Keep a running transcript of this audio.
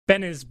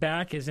Ben is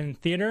Back is in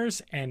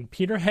theaters, and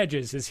Peter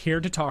Hedges is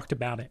here to talk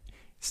about it.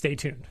 Stay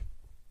tuned.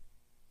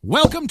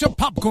 Welcome to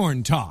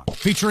Popcorn Talk,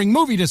 featuring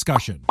movie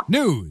discussion,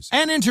 news,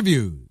 and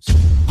interviews.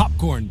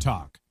 Popcorn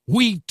Talk.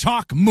 We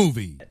talk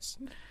movies.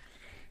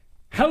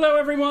 Hello,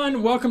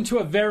 everyone. Welcome to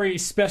a very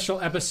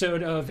special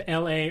episode of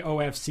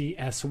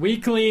LAOFCS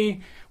Weekly.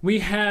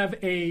 We have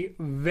a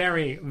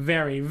very,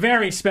 very,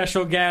 very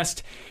special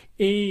guest.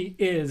 He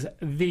is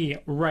the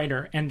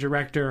writer and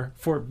director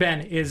for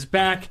Ben is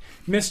Back.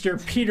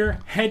 Mr. Peter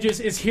Hedges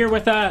is here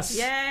with us.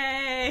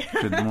 Yay!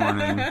 Good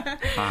morning.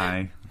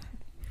 Hi.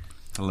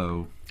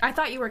 Hello. I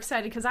thought you were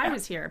excited because I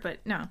was here, but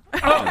no.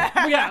 Oh,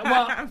 yeah,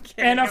 well, I'm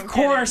kidding, and of I'm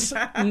course,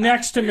 kidding.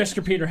 next to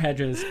Mr. Peter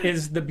Hedges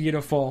is the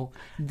beautiful,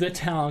 the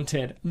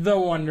talented, the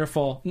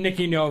wonderful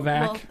Nikki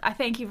Novak. Well, I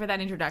thank you for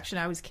that introduction.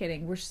 I was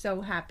kidding. We're so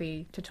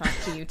happy to talk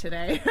to you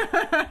today.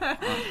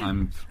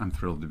 I'm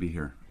thrilled to be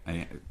here.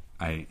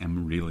 I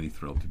am really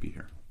thrilled to be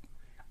here.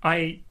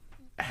 I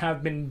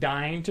have been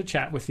dying to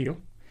chat with you.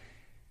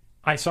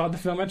 I saw the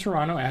film at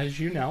Toronto, as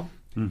you know.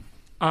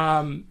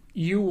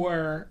 You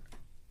were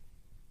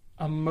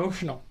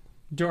emotional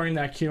during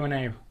that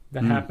Q&A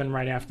that happened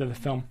right after the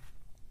film.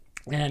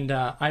 And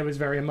I was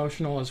very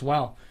emotional as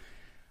well.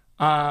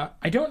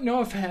 I don't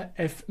know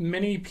if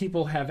many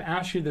people have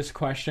asked you this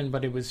question,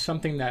 but it was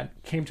something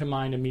that came to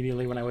mind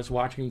immediately when I was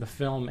watching the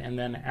film and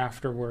then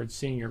afterwards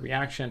seeing your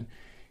reaction,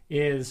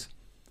 is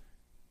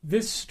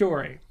this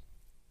story.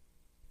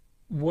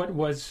 What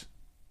was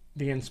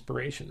the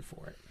inspiration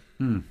for it?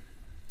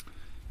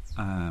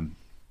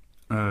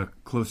 A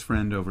close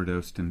friend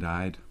overdosed and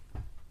died.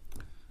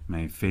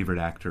 My favorite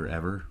actor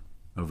ever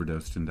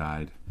overdosed and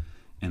died.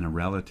 And a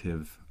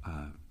relative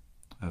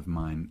of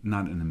mine,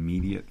 not an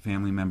immediate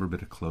family member,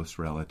 but a close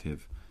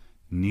relative,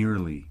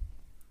 nearly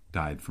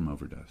died from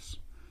overdose.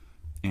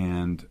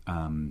 And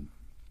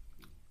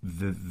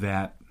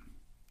that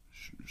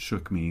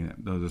shook me.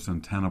 Those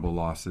untenable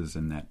losses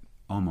and that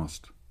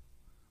almost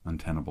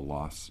untenable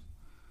loss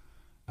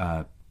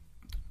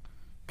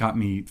got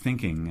me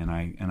thinking, and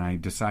I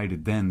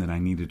decided then that I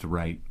needed to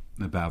write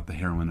about the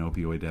heroin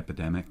opioid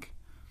epidemic.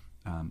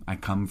 I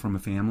come from a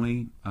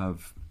family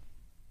of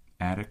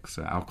addicts,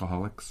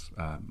 alcoholics.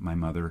 My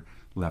mother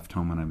left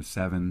home when I was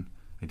 7.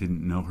 I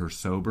didn't know her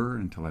sober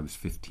until I was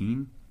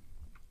 15.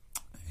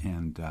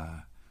 And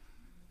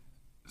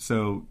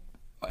so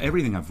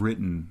everything I've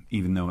written,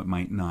 even though it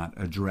might not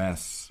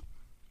address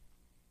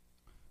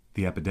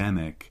the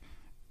epidemic,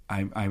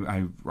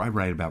 I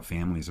write about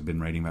families. I've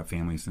been writing about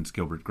families since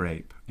Gilbert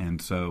Grape.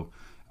 And so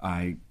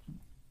I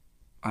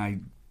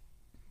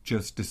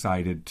just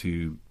decided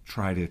to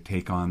try to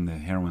take on the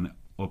heroin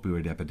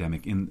opioid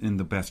epidemic in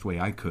the best way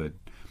I could.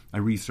 I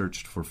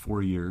researched for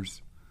 4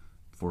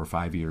 or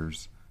 5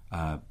 years.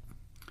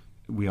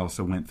 We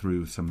also went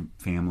through some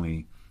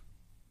family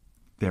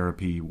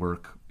therapy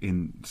work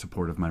in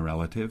support of my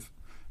relative,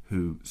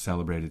 who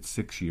celebrated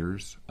 6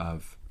 years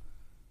of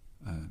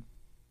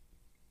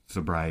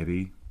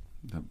sobriety,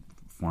 the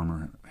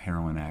former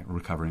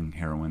recovering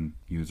heroin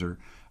user,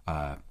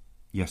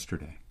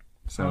 yesterday.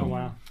 So Oh,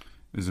 wow.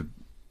 it was a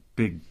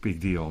big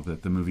deal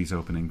that the movie's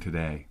opening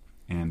today.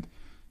 And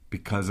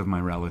because of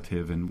my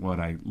relative and what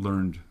I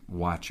learned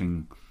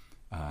watching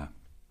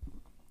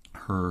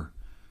her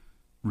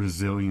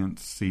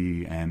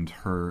resiliency and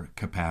her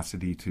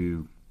capacity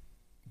to,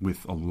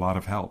 with a lot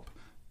of help,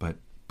 but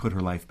put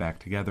her life back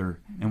together,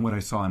 and what I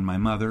saw in my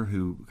mother,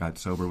 who got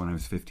sober when I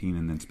was 15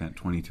 and then spent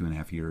 22 and a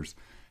half years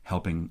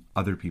helping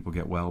other people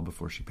get well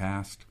before she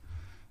passed,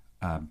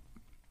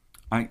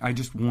 I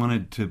just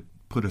wanted to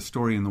put a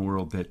story in the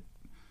world that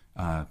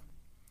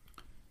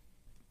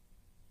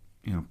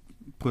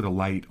put a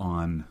light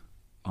on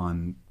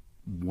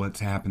what's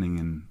happening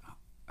in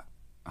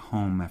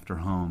home after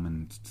home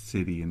and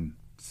city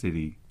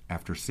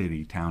after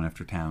city, town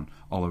after town,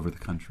 all over the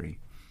country.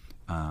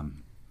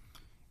 And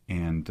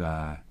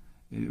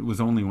it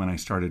was only when I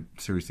started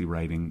seriously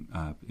writing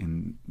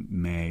in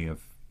May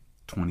of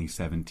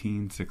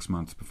 2017, 6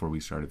 months before we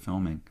started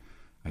filming,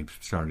 I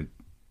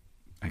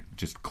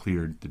just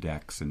cleared the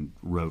decks and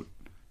wrote.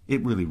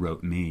 It really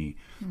wrote me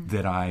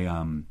that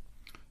I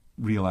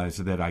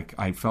realized that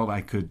I felt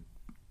I could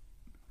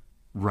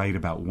write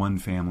about one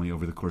family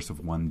over the course of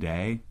one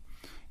day,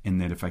 and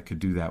that if I could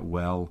do that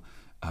well,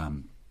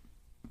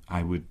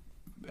 I would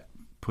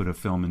put a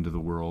film into the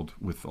world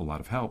with a lot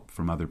of help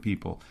from other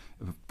people,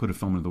 put a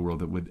film into the world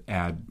that would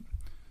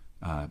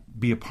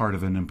be a part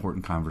of an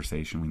important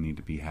conversation we need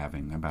to be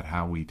having about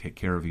how we take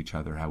care of each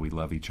other, how we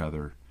love each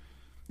other.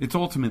 It's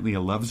ultimately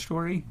a love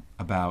story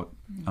about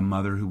a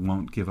mother who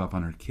won't give up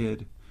on her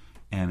kid,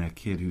 and a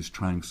kid who's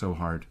trying so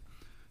hard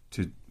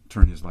to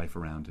turn his life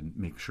around and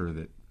make sure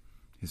that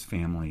his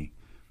family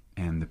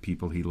and the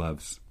people he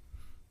loves,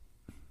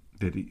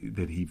 that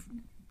he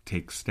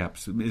takes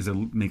steps,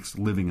 makes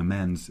living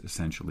amends,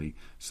 essentially,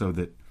 so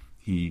that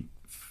he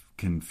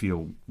can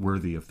feel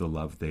worthy of the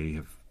love they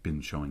have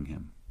been showing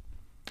him.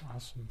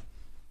 Awesome.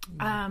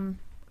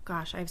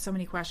 Gosh, I have so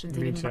many questions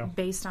Me even too.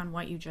 based on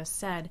what you just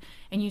said.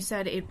 And you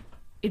said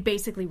it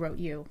basically wrote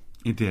you.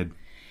 It did.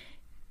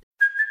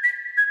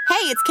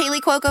 Hey, it's Kaylee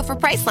Cuoco for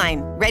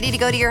Priceline. Ready to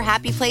go to your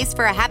happy place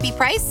for a happy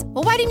price?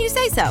 Well, why didn't you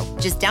say so?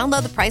 Just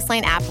download the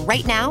Priceline app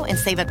right now and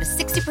save up to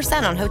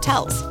 60% on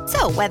hotels.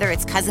 So whether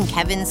it's Cousin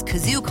Kevin's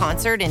Kazoo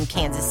Concert in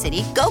Kansas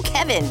City, go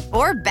Kevin,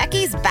 or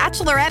Becky's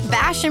Bachelorette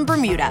Bash in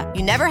Bermuda,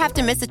 you never have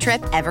to miss a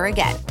trip ever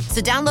again.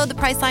 So download the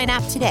Priceline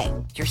app today.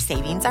 Your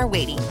savings are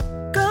waiting.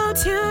 Go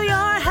to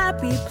your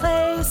happy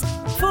place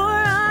for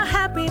a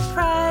happy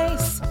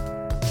price.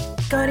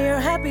 Go to your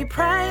happy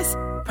price,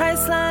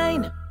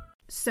 Priceline.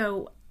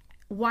 So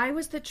why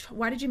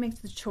did you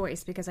make the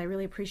choice? Because I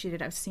really appreciate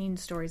it. I've seen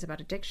stories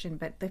about addiction,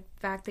 but the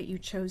fact that you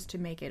chose to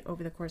make it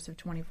over the course of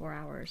 24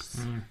 hours,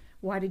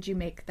 why did you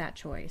make that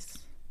choice?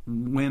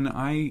 When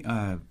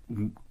when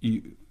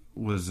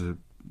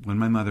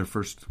my mother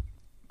first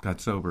got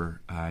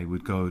sober, I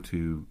would go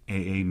to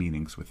AA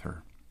meetings with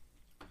her.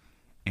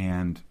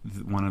 And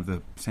one of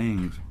the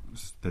sayings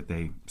that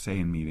they say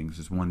in meetings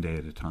is one day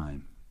at a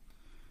time.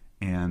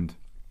 And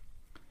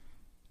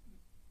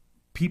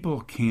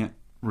people can't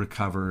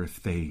recover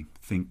if they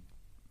think,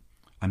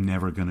 I'm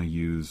never going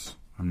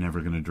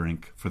to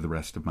drink for the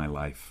rest of my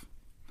life.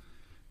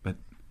 But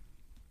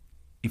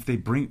if they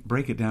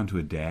break it down to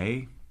a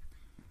day,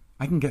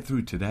 I can get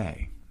through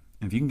today.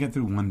 And if you can get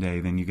through one day,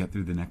 then you get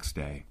through the next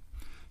day.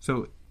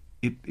 So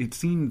it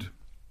seemed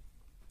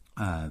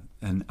a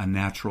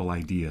natural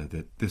idea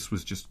that this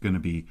was just going to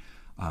be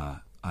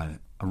a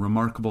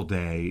remarkable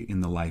day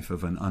in the life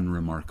of an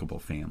unremarkable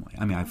family.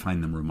 I mean, I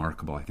find them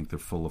remarkable. I think they're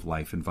full of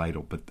life and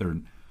vital, but they're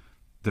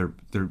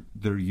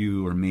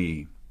you or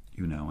me,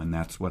 and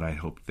that's what I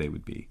hoped they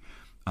would be.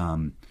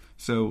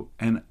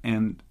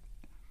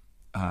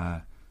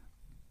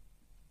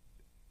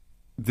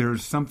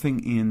 There's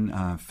something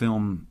in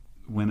film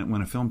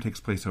when a film takes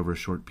place over a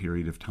short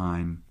period of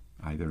time,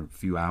 either a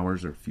few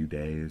hours or a few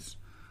days.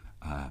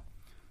 I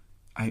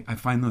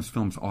find those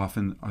films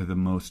often are the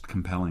most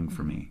compelling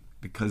for me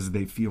because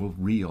they feel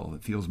real.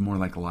 It feels more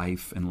like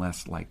life and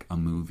less like a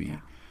movie.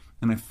 Yeah.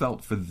 And I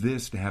felt for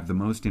this to have the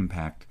most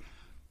impact,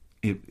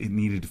 it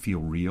needed to feel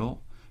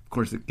real. Of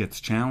course, it gets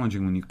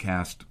challenging when you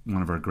cast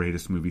one of our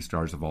greatest movie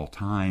stars of all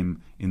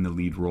time in the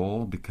lead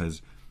role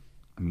because,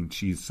 I mean,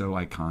 she's so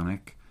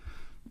iconic.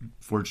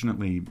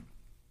 Fortunately,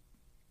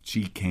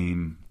 she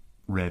came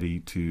ready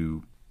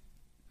to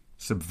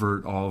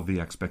subvert all of the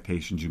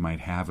expectations you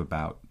might have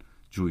about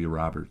Julia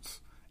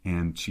Roberts.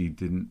 And she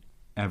didn't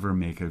ever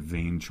make a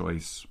vain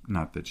choice,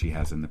 not that she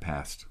has in the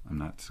past. I'm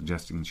not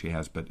suggesting she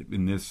has, but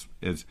in this,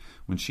 is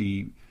when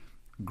she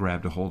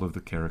grabbed a hold of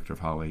the character of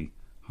Holly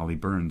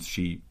Burns,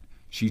 she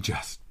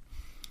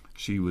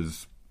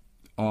was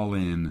all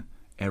in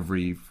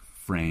every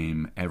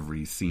frame,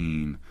 every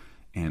scene.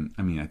 And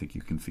I mean, I think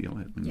you can feel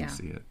it when you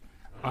see it.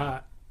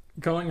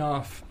 Going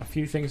off a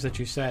few things that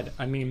you said,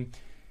 I mean,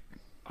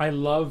 I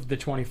love the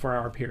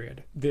 24-hour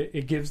period.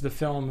 It gives the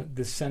film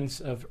this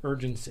sense of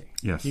urgency.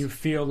 Yes. You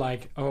feel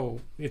like,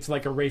 it's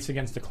like a race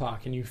against the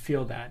clock, and you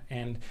feel that.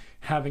 And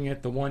having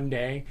it the one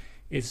day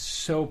is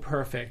so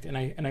perfect. And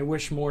I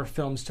wish more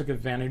films took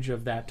advantage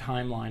of that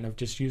timeline of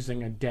just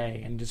using a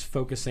day and just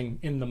focusing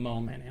in the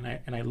moment.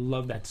 And I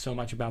love that so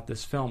much about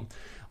this film.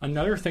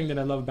 Another thing that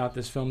I love about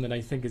this film that I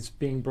think is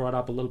being brought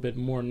up a little bit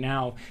more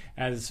now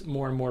as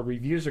more and more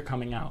reviews are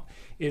coming out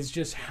is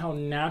just how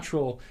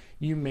natural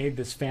you made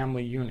this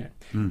family unit.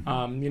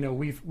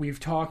 Mm-hmm. We've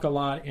talked a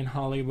lot in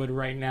Hollywood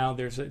right now.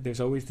 There's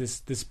always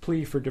this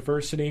plea for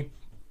diversity,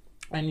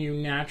 and you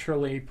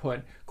naturally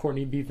put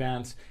Courtney B.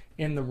 Vance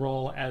in the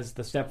role as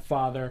the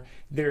stepfather.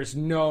 There's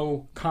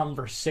no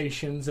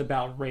conversations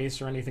about race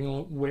or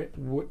anything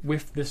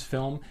with this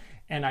film.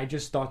 And I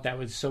just thought that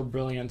was so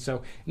brilliant.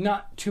 So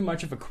not too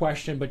much of a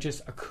question, but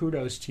just a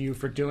kudos to you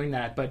for doing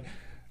that. But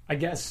I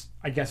guess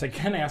I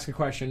can ask a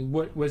question.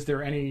 Was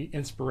there any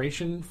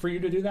inspiration for you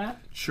to do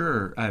that?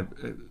 Sure.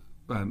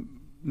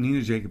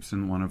 Nina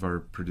Jacobson, one of our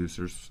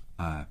producers,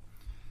 as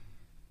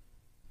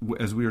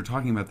we were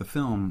talking about the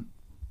film,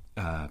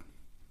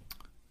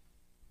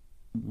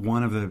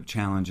 one of the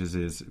challenges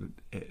is,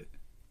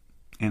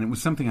 and it was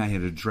something I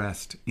had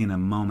addressed in a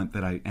moment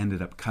that I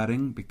ended up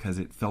cutting because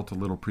it felt a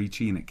little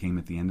preachy and it came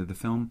at the end of the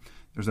film.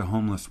 There's a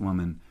homeless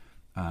woman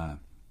at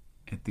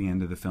the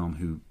end of the film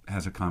who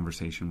has a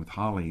conversation with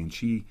Holly, and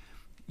she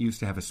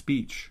used to have a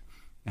speech.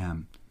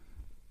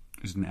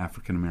 She's an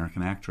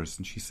African-American actress,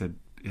 and she said,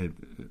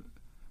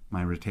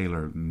 Myra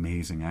Taylor,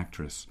 amazing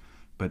actress,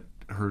 but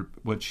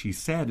what she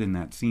said in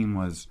that scene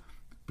was,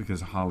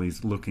 because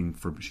Holly's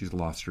she's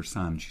lost her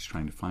son, she's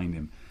trying to find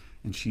him,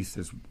 and she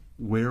says,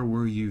 where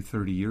were you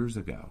 30 years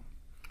ago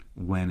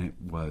when it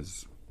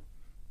was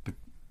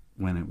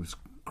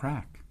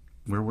crack?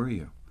 Where were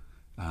you?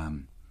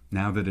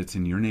 Now that it's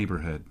in your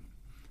neighborhood,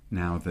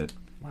 now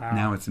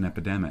it's an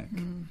epidemic.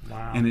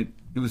 Wow. And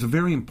it was a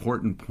very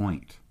important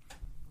point,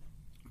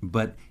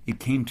 but it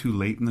came too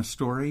late in the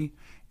story,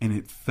 and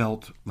it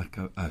felt like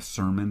a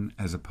sermon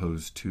as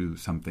opposed to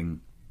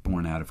something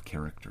born out of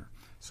character.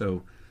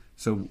 So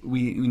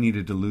we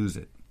needed to lose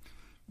it.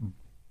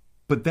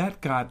 But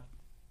that got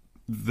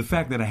the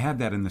fact that I had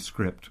that in the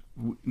script,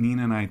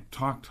 Nina and I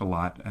talked a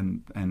lot,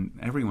 and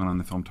everyone on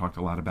the film talked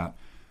a lot about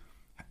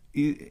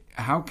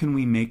how can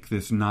we make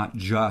this not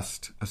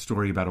just a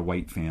story about a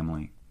white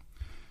family.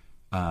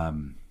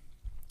 And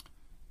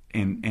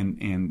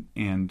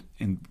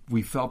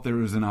we felt there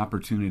was an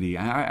opportunity.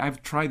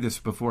 I've tried this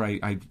before.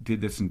 I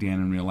did this in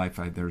Dan in Real Life.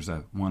 There's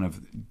one of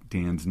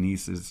Dan's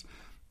nieces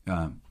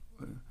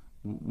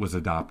was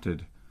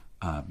adopted,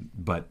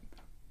 but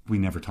we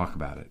never talk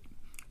about it.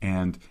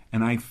 And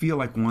I feel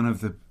like one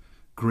of the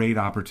great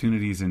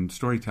opportunities in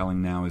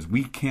storytelling now is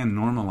we can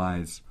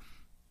normalize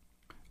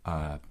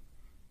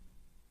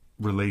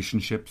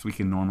relationships. We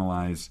can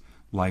normalize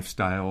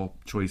lifestyle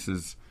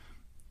choices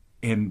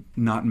and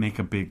not make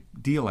a big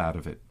deal out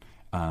of it.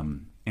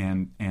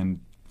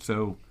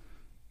 So,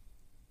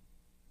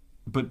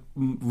 but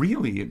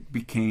really it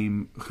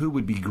became who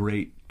would be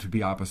great to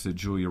be opposite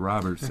Julia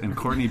Roberts, and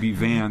Courtney B.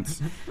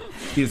 Vance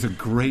is a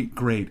great,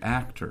 great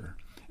actor.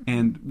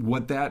 And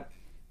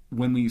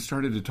when we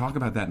started to talk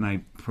about that and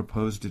I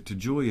proposed it to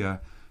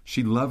Julia,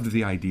 she loved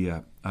the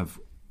idea of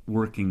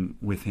working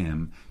with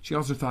him. She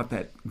also thought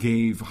that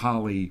gave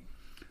her,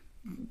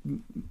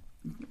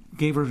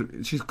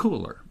 she's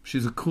cooler.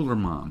 She's a cooler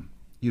mom,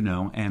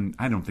 and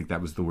I don't think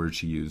that was the word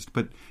she used,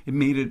 but it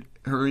made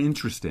her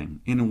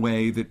interesting in a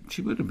way that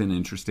she would have been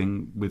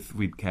interesting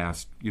we'd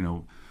cast,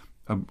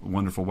 a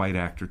wonderful white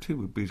actor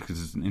too,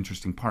 because it's an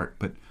interesting part.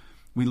 But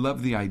we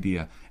love the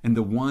idea. And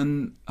the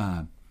one,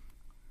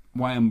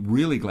 why I'm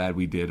really glad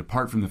we did,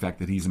 apart from the fact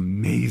that he's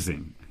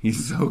amazing,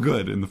 he's so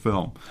good in the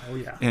film. Oh,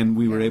 yeah. And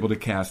we were able to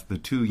cast the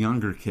 2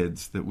 younger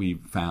kids that we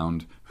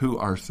found who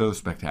are so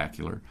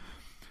spectacular.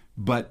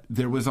 But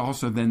there was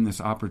also then this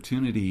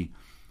opportunity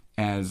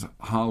as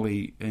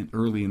Holly,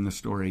 early in the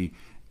story,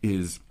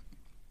 is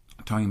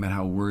talking about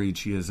how worried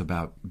she is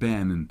about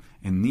Ben,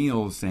 and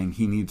Neil is saying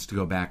he needs to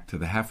go back to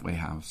the halfway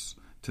house,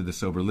 to the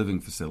sober living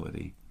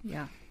facility.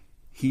 Yeah.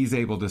 He's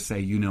able to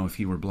say, if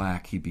he were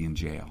black, he'd be in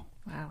jail.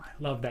 Wow. I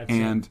love that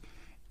scene.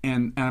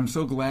 And I'm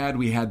so glad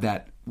we had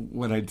that,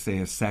 what I'd say,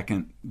 a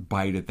second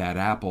bite at that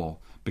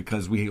apple,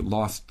 because we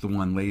lost the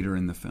one later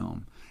in the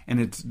film. And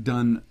it's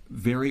done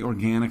very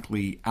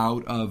organically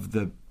out of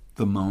the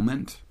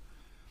moment.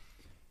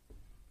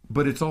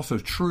 But it's also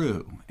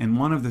true. And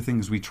one of the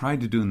things we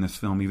tried to do in this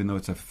film, even though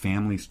it's a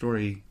family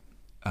story,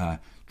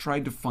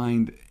 tried to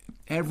find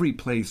every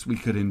place we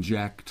could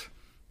inject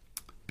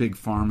Big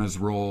Pharma's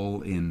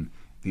role in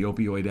the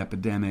opioid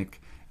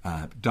epidemic,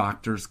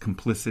 doctors'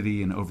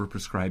 complicity in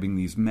overprescribing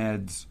these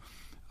meds,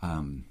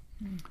 and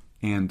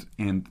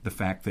the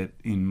fact that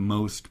in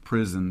most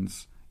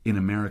prisons in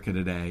America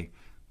today,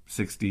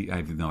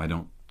 I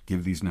don't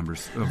give these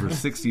numbers, over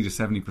 60 to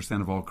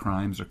 70% of all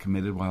crimes are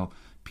committed while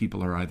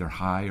people are either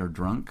high or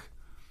drunk,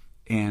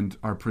 and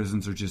our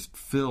prisons are just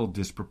filled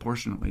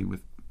disproportionately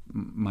with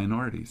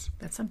minorities.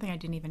 That's something I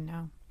didn't even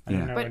know. I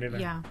didn't know But it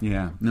either.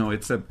 yeah. No,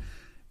 it's an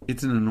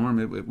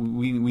enormous.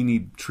 We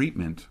need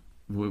treatment.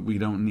 We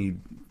don't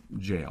need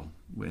jail,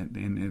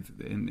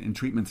 and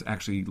treatment's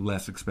actually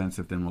less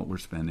expensive than what we're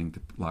spending to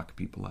lock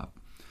people up.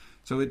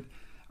 So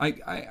I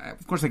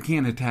of course I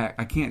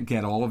can't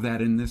get all of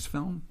that in this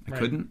film. I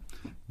couldn't,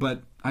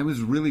 but I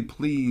was really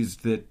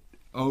pleased that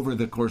over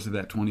the course of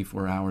that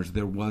 24 hours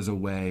there was a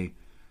way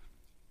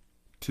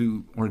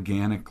to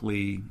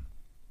organically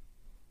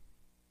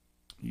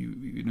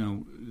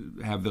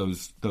have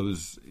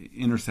those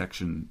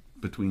intersection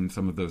between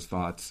some of those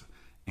thoughts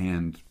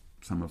and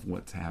some of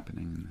what's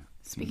happening.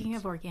 Speaking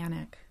of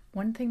organic,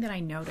 one thing that I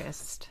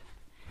noticed,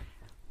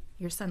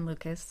 your son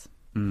Lucas,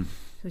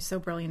 who's so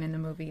brilliant in the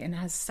movie and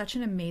has such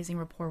an amazing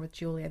rapport with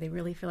Julia. They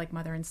really feel like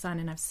mother and son.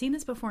 And I've seen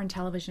this before in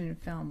television and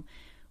film.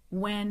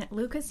 When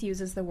Lucas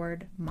uses the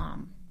word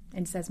mom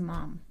and says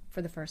mom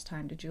for the first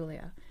time to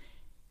Julia,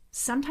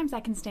 sometimes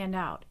that can stand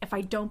out if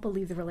I don't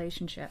believe the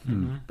relationship.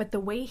 Mm-hmm. But the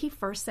way he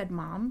first said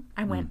mom,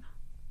 I went,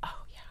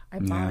 oh yeah, I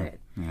bought it.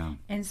 Yeah.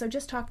 And so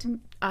just talk to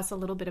us a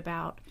little bit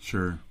about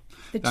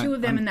the two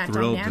of them in that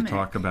dynamic. I'm thrilled to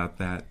talk about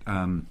that.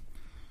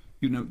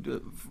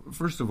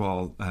 First of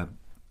all,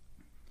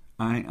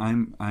 I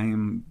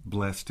am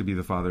blessed to be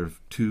the father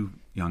of 2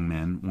 young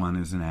men. One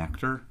is an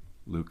actor,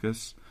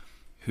 Lucas,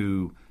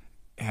 who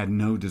had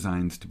no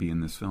designs to be in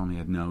this film. He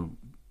had no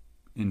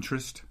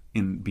interest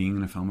in being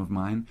in a film of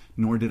mine,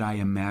 nor did I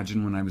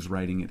imagine when I was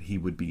writing it he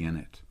would be in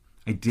it.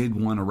 I did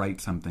want to write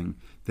something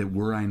that,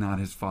 were I not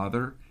his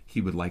father,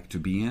 he would like to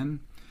be in,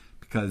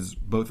 because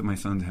both of my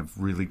sons have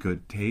really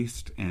good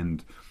taste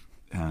and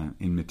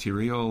in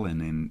material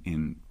and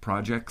in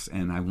projects,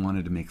 and I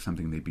wanted to make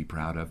something they'd be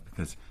proud of,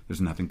 because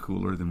there's nothing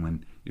cooler than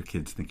when your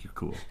kids think you're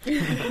cool.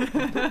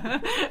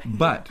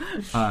 But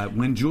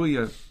when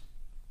Julia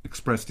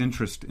expressed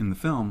interest in the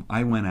film,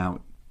 I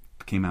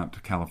came out to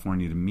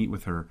California to meet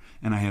with her,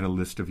 and I had a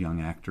list of young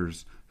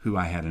actors who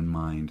I had in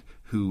mind,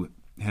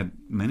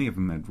 many of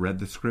them had read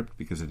the script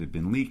because it had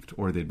been leaked,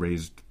 or they'd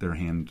raised their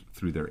hand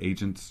through their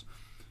agents,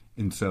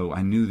 and so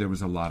I knew there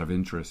was a lot of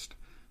interest.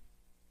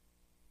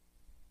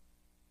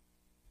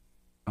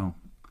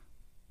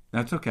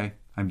 That's okay.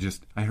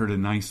 I heard a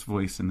nice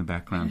voice in the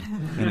background,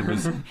 and it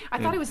was.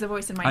 I thought it was the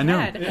voice in my I know.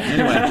 head.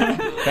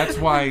 Anyway, that's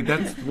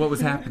what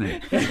was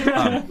happening.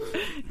 I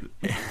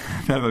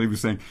thought he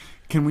was saying,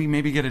 "Can we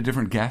maybe get a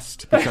different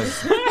guest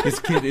because this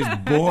kid is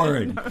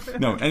boring?"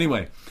 No.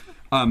 Anyway,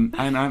 and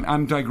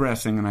I'm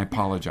digressing, and I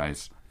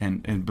apologize.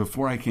 And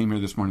before I came here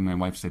this morning, my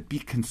wife said, "Be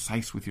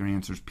concise with your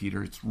answers,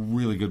 Peter. It's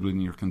really good when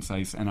you're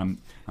concise." And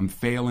I'm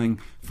failing.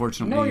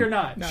 Fortunately, No, you're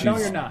not. No,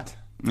 you're not.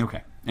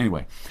 Okay.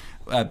 Anyway,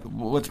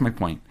 what's my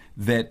point?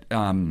 That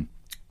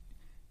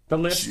The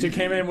list. You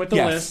came in with the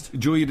list.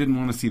 Julia didn't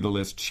want to see the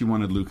list. She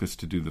wanted Lucas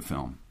to do the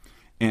film,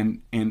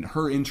 and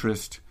her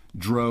interest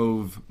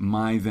drove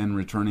my then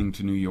returning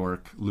to New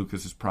York.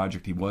 Lucas's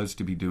project he was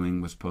to be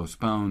doing was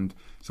postponed,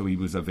 so he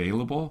was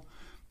available,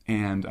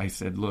 and I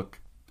said,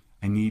 "Look,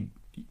 I need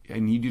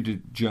you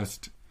to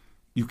just.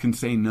 You can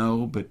say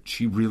no, but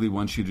she really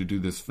wants you to do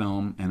this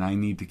film, and I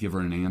need to give her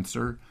an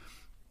answer."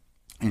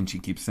 And she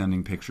keeps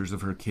sending pictures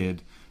of her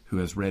kid who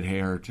has red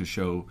hair to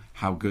show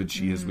how good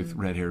she is with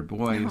red-haired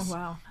boys. Oh,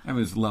 wow. It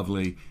was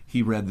lovely.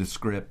 He read the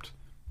script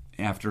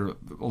after a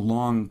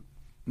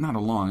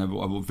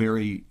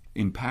very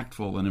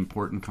impactful and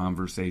important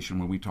conversation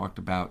where we talked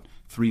about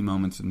 3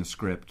 moments in the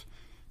script.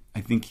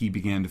 I think he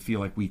began to feel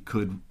like we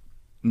could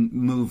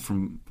move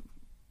from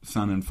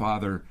son and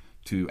father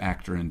to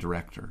actor and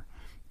director.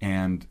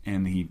 And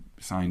he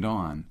signed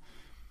on.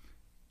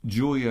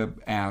 Julia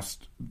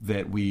asked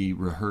that we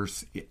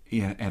rehearse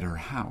at her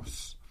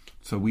house.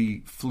 So we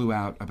flew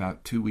out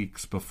about 2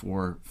 weeks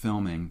before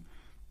filming,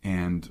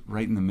 and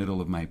right in the middle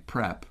of my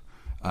prep,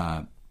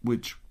 I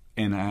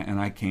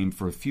came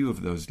for a few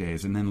of those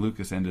days, and then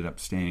Lucas ended up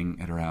staying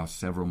at her house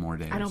several more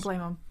days. I don't blame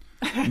him.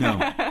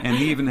 No, and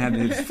he even had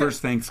his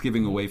first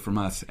Thanksgiving away from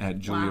us at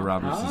Julia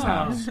Roberts'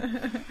 house.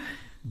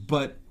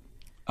 But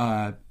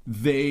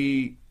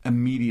they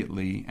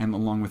immediately, and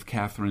along with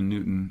Catherine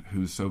Newton,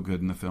 who's so good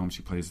in the film,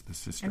 she plays the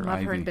sister I love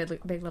Ivy. her in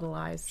Big Little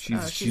Lies.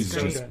 She's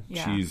great.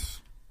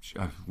 just,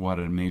 Yeah. what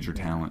a major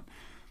talent.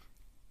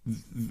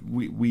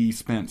 We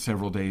spent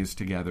several days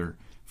together.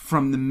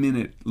 From the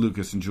minute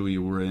Lucas and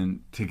Julia were in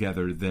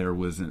together, there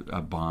was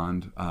a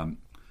bond, a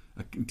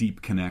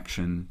deep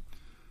connection.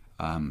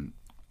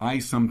 I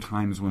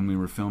sometimes, when we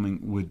were filming,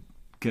 would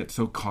get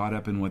so caught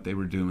up in what they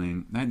were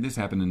doing. This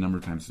happened a number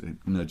of times. They'd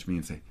nudge me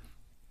and say,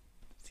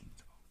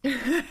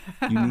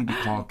 "You need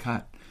to call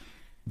cut."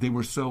 They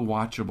were so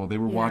watchable. They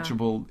were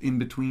watchable in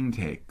between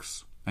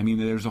takes. I mean,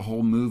 there's a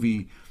whole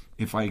movie.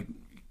 If I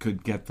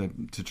could get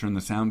to turn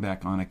the sound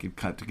back on, I could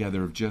cut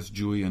together of just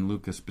Julia and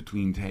Lucas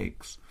between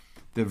takes.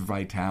 Their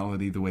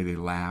vitality, the way they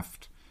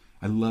laughed.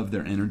 I love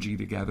their energy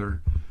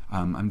together.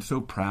 I'm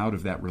so proud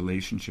of that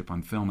relationship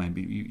on film.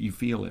 You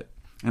feel it.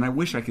 And I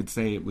wish I could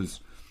say it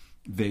was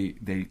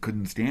they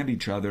couldn't stand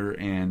each other,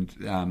 and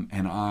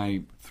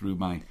I, through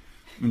my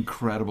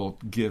incredible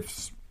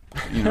gifts,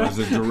 as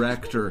a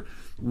director,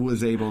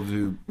 was able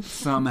to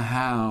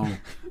somehow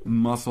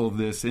muscle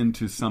this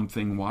into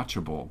something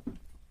watchable.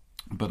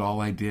 But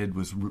all I did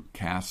was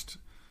cast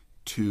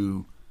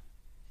 2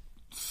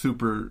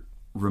 super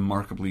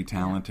remarkably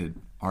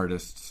talented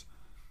artists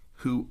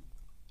who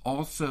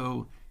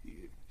also,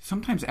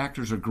 sometimes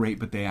actors are great,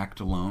 but they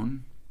act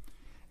alone.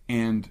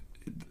 And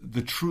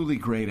the truly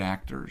great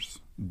actors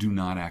do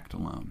not act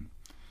alone.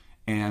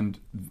 And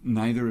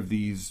neither of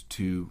these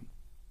 2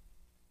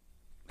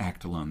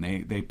 act alone.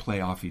 They play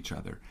off each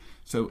other.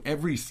 So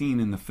every scene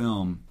in the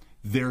film,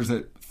 there's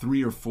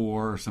 3 or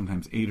 4 or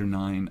sometimes 8 or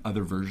 9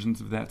 other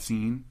versions of that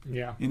scene.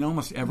 Yeah. In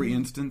almost every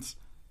instance,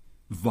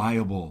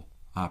 viable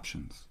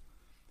options.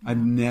 I've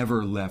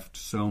never left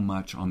so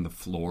much on the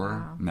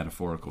floor,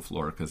 metaphorical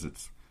floor, because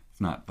it's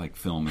not like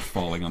film is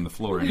falling on the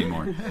floor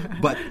anymore.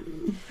 But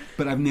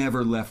I've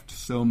never left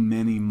so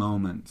many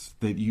moments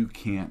that you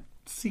can't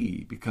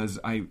see, because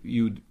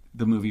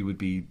the movie would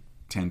be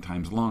 10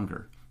 times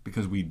longer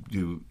because we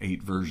do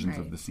 8 versions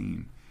of the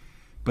scene.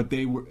 But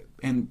they were,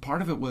 and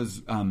part of it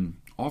was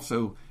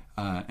also,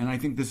 and I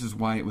think this is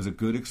why it was a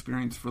good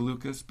experience for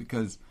Lucas,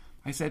 because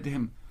I said to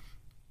him,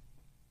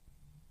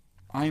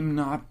 I'm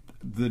not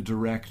the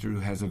director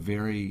who has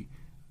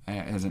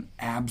has an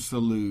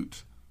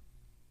absolute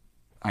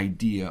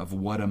idea of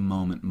what a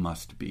moment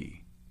must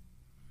be.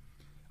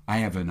 I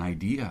have an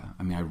idea.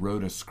 I mean, I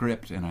wrote a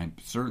script, and I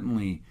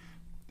certainly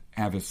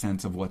have a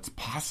sense of what's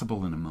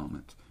possible in a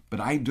moment,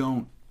 but I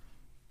don't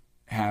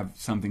have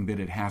something that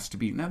it has to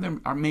be. Now, there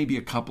are maybe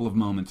a couple of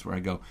moments where I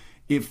go,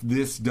 if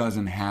this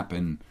doesn't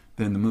happen,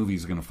 then the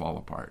movie's going to fall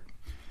apart.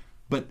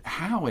 But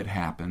how it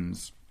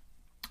happens,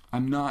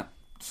 I'm not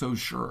so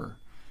sure.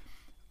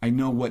 I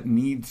know what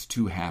needs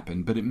to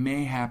happen, but it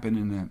may happen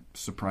in a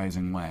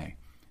surprising way.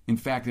 In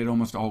fact, it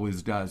almost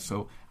always does.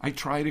 So I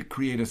try to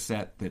create a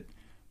set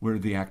where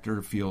the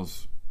actors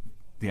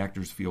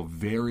feel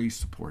very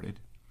supported.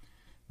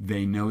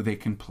 They know they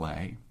can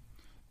play.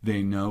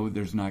 They know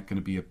there's not going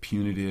to be a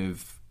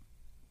punitive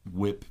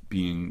whip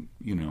being,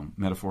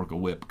 metaphorical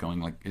whip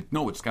going like,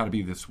 no, it's got to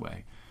be this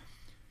way.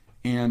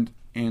 And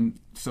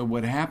so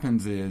what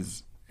happens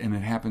is, and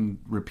it happened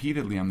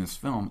repeatedly on this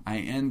film, I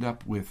end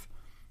up with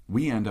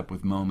we end up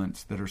with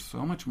moments that are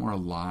so much more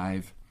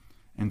alive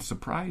and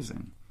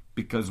surprising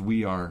because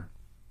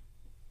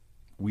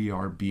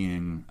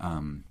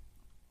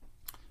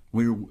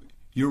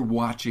you're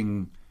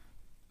watching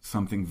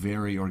something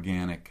very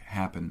organic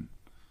happen.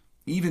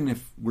 Even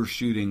if we're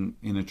shooting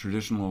in a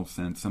traditional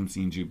sense, some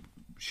scenes you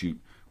shoot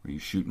where you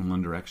shoot in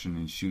one direction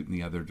and shoot in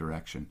the other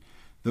direction.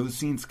 Those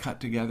scenes cut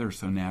together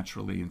so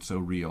naturally and so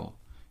real.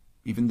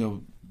 Even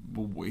though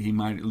we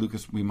might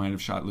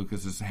have shot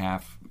Lucas's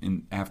half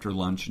after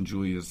lunch and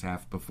Julia's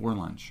half before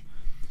lunch,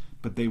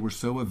 but they were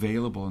so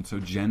available and so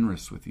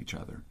generous with each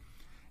other,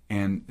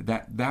 and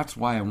that's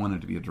why I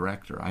wanted to be a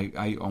director.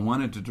 I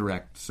wanted to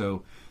direct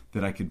so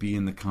that I could be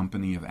in the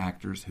company of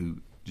actors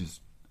who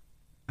just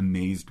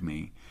amazed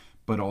me,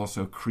 but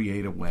also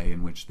create a way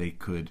in which they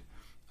could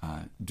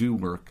do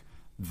work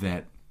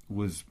that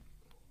was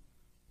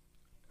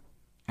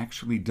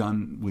actually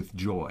done with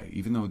joy.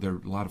 Even though there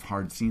are a lot of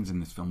hard scenes in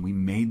this film, we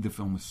made the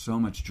film with so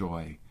much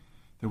joy.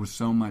 There was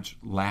so much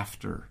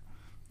laughter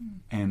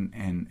and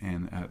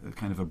a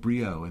kind of a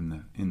brio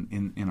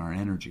in our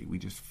energy. We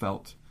just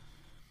felt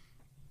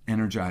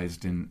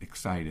energized and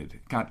excited.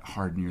 It got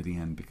hard near the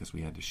end because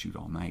we had to shoot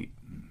all night,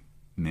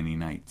 many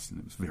nights, and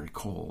it was very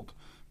cold.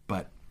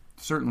 But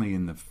certainly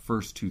in the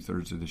first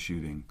 2/3 of the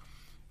shooting,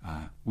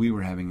 we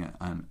were having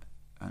an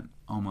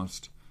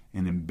almost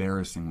an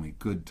embarrassingly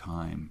good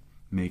time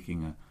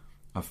making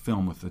a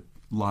film with a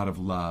lot of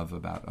love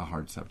about a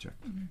hard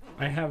subject.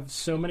 I have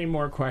so many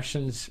more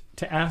questions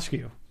to ask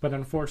you, but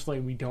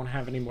unfortunately we don't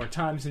have any more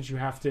time since you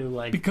have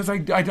to Because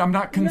I'm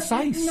not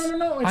concise.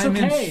 No, it's I'm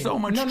okay. in so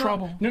much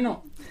trouble.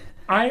 No.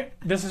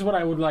 This is what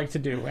I would like to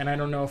do, and I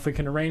don't know if we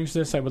can arrange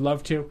this. I would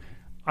love to.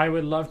 I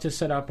would love to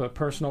set up a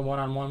personal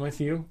one-on-one with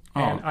you,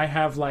 and I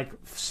have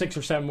 6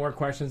 or 7 more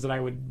questions that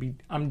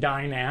I'm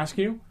dying to ask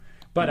you.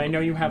 But I know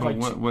you have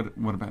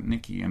what about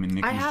Nikki? I mean,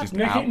 Nikki's just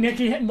out.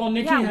 Nikki has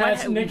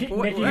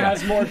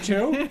more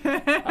too.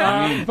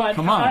 But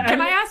come on.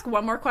 Can I ask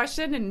one more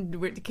question, and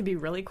it can be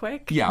really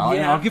quick? Yeah,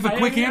 I'll give a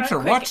quick answer.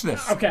 Watch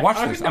this. Okay. Watch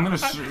this. I'm going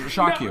to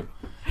shock you.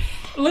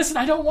 Listen,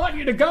 I don't want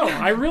you to go.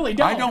 I really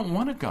don't. I don't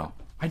want to go.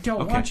 I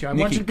don't want you. I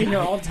want you to be here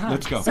all the time.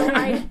 Let's go. So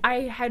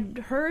I had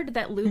heard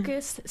that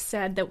Lucas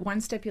said that one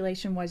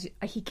stipulation was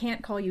he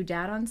can't call you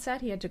Dad on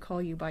set. He had to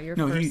call you by your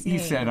first name. No, he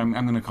said, I'm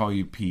going to call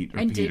you Pete or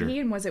and Peter. Did he?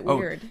 And was it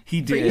weird?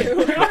 He did.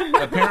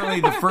 Apparently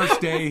the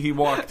first day he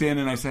walked in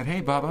and I said,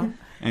 "Hey, Bubba."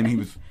 And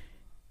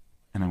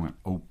I went,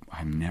 "Oh,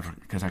 I'm never,"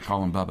 because I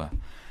call him Bubba.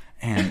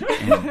 And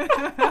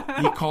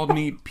he called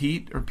me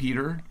Pete or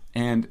Peter,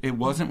 and it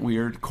wasn't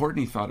weird.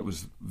 Courtney thought it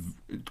was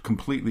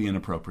completely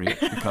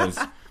inappropriate because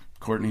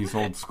Courtney's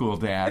old school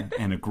dad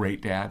and a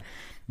great dad.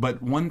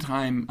 But one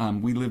time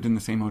we lived in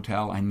the same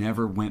hotel. I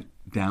never went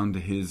down to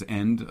his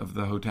end of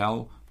the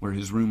hotel where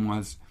his room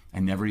was.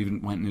 I never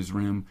even went in his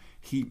room.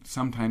 He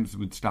sometimes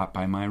would stop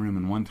by my room,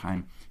 and one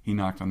time he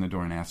knocked on the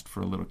door and asked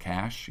for a little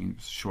cash. He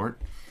was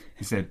short.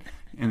 He said,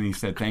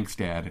 "Thanks,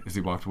 Dad," as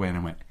he walked away, and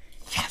I went,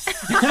 "Yes."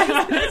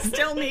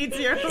 Still needs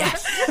you.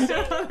 Yes.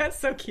 That's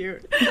so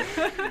cute.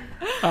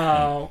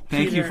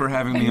 Thank you for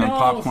having me on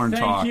Popcorn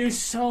Talk. Thank you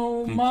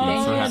so much.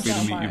 I'm so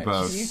happy to meet you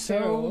both. You So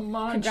too.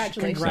 much.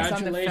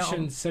 Congratulations on the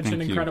film. Such Thank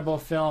an you. incredible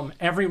film.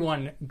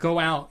 Everyone, go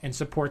out and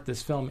support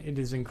this film. It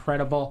is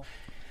incredible.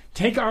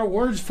 Take our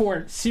words for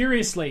it.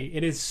 Seriously,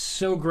 it is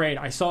so great.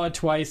 I saw it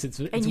twice.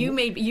 And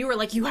you were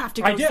like, you have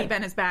to go see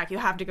Ben is Back. You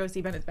have to go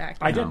see Ben is Back.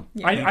 I did.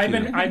 Yeah.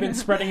 I've been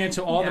spreading it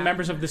to all the Yeah.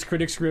 members of this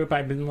critics group.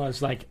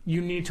 Was like, you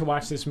need to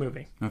watch this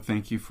movie. No,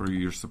 thank you for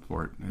your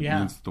support. It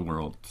means the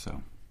world.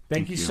 So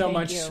Thank you so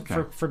much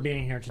you. for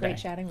being here today. Great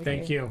chatting with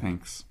Thank you. you.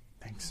 thanks.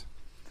 Thanks.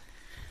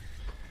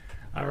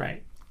 All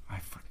right. I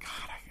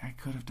forgot. I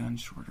could have done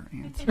shorter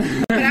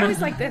answers. But I was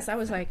like this. I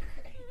was like,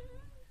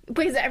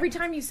 because every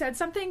time you said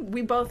something,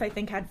 we both, I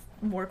think, had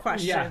more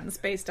questions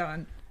based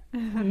on.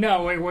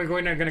 No,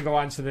 we're not going to go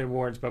on to the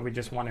awards, but we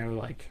just want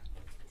to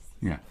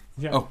Yeah.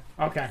 Yeah. Oh,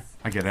 Okay.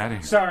 I get out of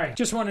here. Sorry.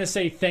 Just wanted to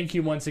say thank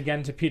you once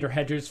again to Peter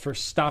Hedges for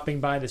stopping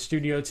by the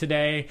studio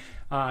today.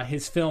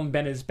 His film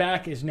Ben is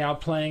Back is now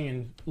playing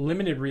in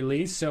limited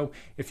release. So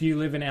if you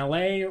live in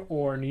LA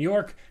or New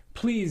York,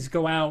 please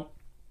go out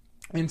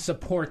and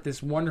support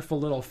this wonderful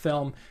little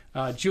film.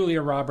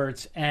 Julia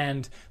Roberts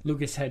and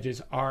Lucas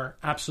Hedges are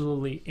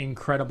absolutely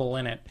incredible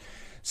in it.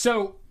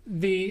 So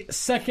the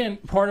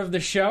second part of the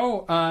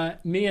show,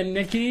 me and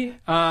Nikki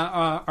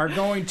are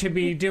going to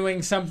be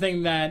doing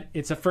something that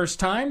it's a first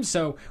time,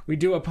 so we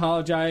do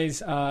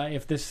apologize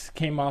if this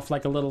came off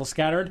like a little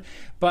scattered,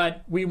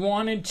 but we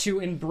wanted to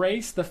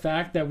embrace the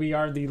fact that we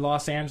are the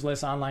Los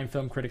Angeles Online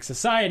Film Critics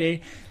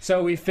Society,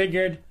 so we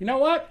figured, you know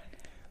what?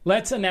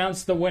 Let's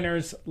announce the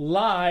winners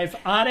live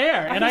on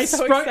air. And I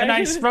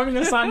sprung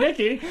this on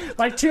Nikki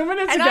like 2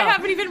 minutes And ago. I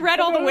haven't even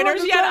read all the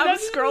winners yet. I'm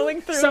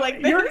scrolling through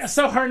like this.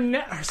 So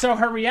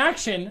her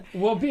reaction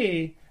will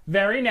be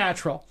very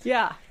natural.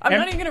 Yeah. I'm And-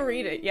 not even going to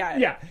read it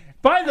yet. Yeah.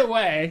 By the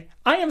way,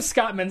 I am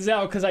Scott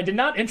Menzel because I did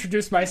not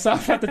introduce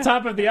myself at the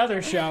top of the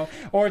other show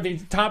or the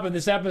top of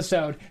this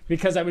episode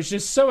because I was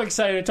just so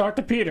excited to talk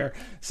to Peter.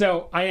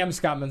 So I am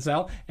Scott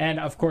Menzel, and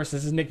of course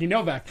this is Nikki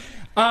Novak.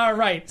 All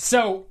right,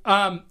 so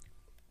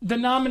the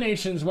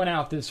nominations went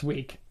out this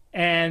week,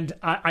 and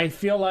I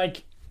feel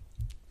like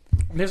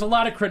there's a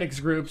lot of critics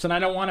groups, and I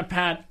don't want to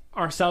pat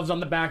ourselves on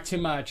the back too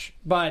much,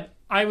 but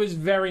I was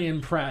very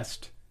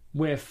impressed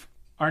with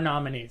our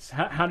nominees.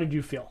 How did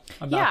you feel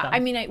about them? I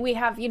mean, we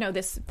have,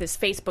 this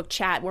Facebook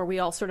chat where we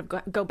all sort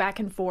of go back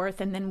and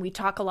forth, and then we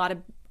talk a lot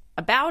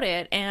about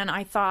it. And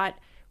I thought,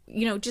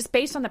 just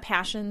based on the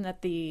passion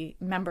that the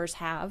members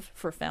have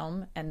for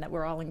film and that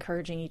we're all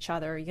encouraging each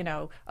other,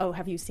 oh,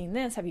 have you seen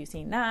this? Have you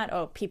seen that?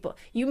 Oh, people,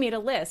 you made a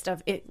list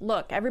of it.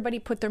 Look, everybody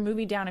put their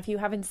movie down. If you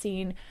haven't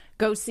seen,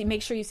 go see,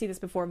 make sure you see this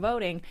before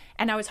voting.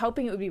 And I was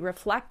hoping it would be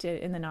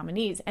reflected in the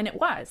nominees. And it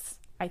was.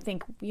 I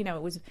think,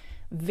 it was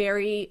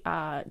very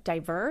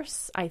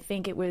diverse. I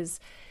think it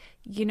was,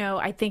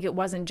 I think it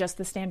wasn't just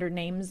the standard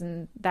names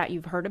and that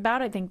you've heard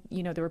about. I think,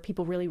 there were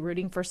people really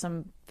rooting for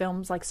some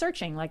films like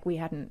Searching, like we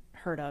hadn't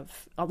heard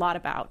of a lot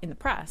about in the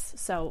press.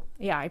 So,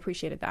 yeah, I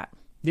appreciated that.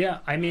 Yeah,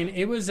 I mean,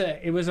 it was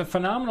a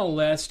phenomenal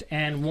list,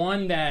 and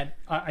one that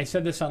I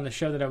said this on the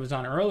show that I was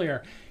on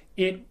earlier.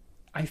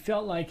 I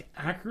felt like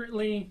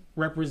accurately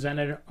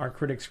represented our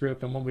critics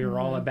group and what we were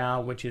all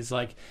about, which is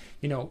like,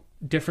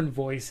 different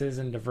voices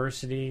and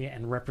diversity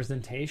and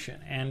representation.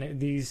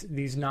 And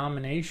these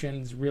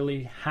nominations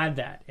really had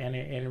that, and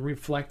it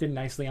reflected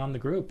nicely on the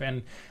group.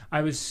 And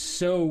I was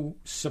so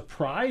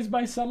surprised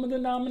by some of the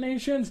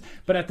nominations,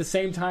 but at the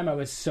same time, I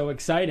was so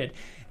excited.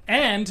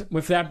 And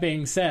with that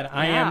being said,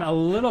 I am a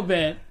little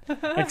bit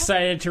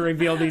excited to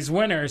reveal these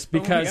winners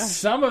because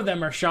some of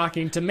them are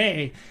shocking to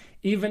me,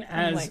 even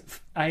as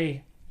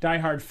a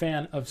diehard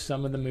fan of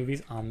some of the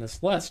movies on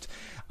this list.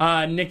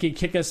 Nikki,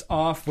 kick us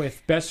off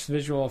with Best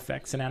Visual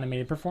Effects and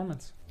Animated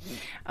Performance.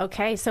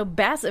 Okay, so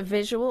Best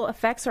Visual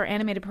Effects or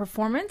Animated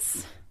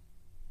Performance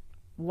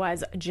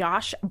was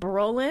Josh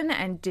Brolin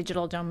and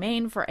Digital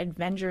Domain for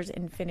Avengers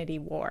Infinity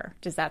War.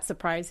 Does that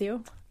surprise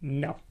you?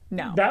 No.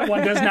 No. That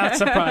one does not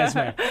surprise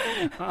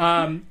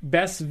me.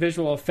 Best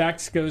Visual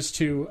Effects goes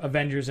to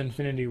Avengers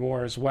Infinity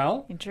War as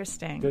well.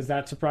 Interesting. Does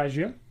that surprise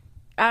you?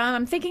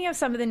 I'm thinking of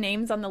some of the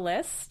names on the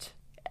list.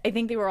 I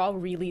think they were all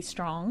really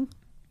strong.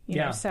 You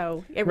know,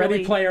 so it Ready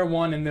really, Player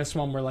One and this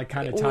one were like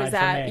kind of tied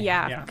for me.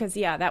 Yeah, because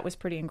that was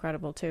pretty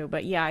incredible too.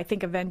 But yeah, I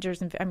think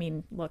Avengers, I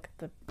mean, look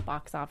at the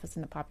box office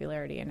and the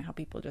popularity and how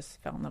people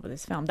just fell in love with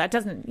this film. That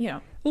doesn't,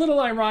 A little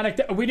ironic.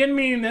 We didn't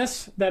mean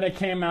this, that it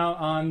came out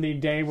on the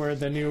day where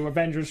the new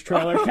Avengers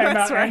trailer came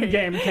out. Right.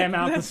 Endgame came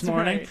out this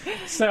morning. Right.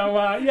 So,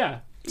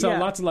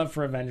 lots of love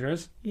for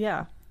Avengers.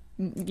 Yeah.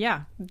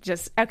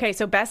 Okay,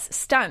 so Best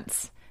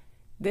Stunts.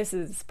 This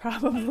is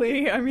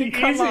probably,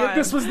 come on.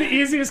 This was the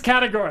easiest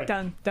category.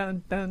 Dun,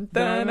 dun, dun,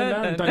 dun,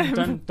 dun, dun,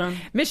 dun, dun.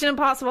 Mission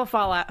Impossible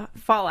Fallout.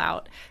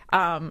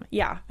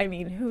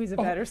 Who's a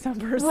better stunt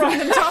person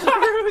than Tom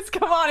Cruise?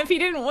 Come on, if he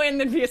didn't win,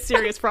 there'd be a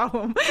serious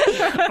problem.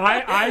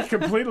 I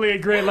completely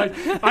agree. Like,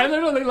 I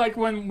literally,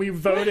 when we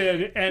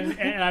voted,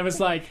 and I was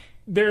like,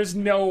 there's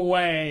no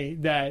way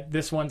that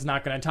this one's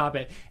not going to top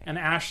it. And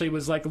Ashley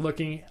was,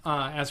 looking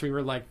as we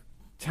were,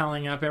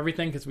 tallying up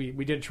everything, because we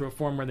did it to a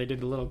form where they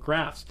did the little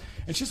graphs,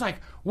 and she's like,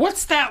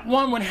 what's that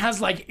one has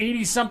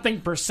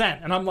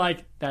 80-something%? And I'm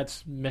like,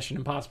 that's Mission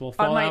Impossible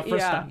Fallout for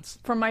stunts.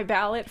 For my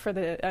ballot for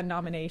the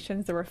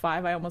nominations, there were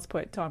 5. I almost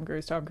put Tom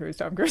Cruise 5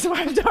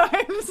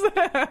 times.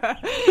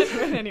 But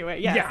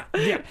anyway, yes.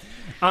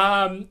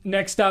 Yeah.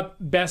 Next up,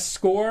 Best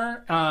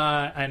Score,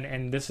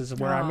 and this is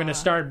where I'm going to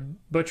start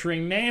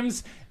butchering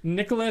names.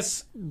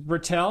 Nicholas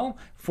Britell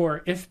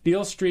for If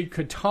Beale Street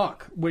Could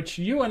Talk, which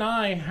you and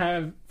I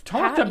have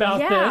talked about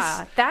this.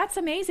 Yeah, that's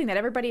amazing that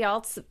everybody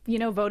else,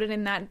 voted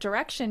in that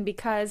direction,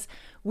 because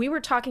we were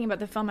talking about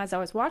the film as I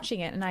was watching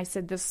it, and I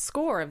said the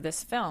score of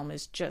this film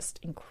is just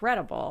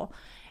incredible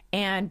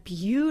and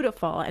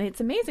beautiful, and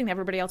it's amazing that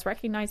everybody else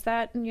recognized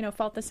that and,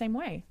 felt the same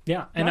way.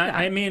 Yeah,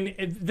 and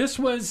this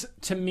was,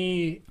 to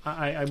me,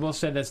 I will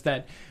say this,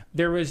 that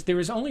there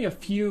was only a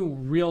few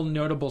real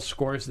notable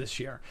scores this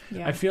year.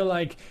 Yeah. I feel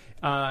like,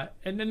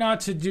 and not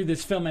to do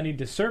this film any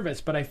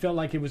disservice, but I feel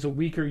like it was a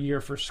weaker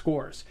year for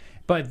scores.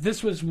 But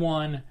this was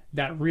one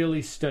that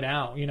really stood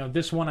out.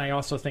 This one, I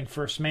also think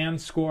First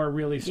Man's score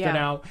really stood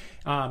out.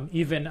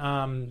 Even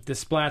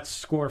Desplat's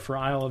score for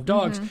Isle of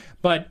Dogs. Mm-hmm.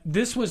 But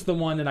this was the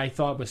one that I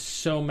thought was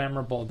so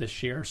memorable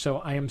this year. So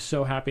I am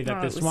so happy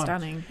that this was won.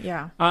 Stunning,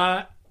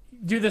 yeah.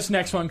 Do this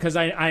next one, because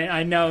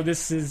I know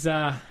this is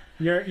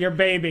your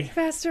baby.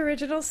 Best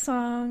Original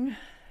Song.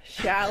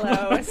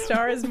 Shallow, A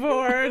Star Is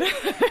Born.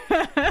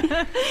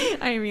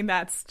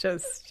 That's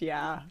just,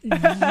 yeah.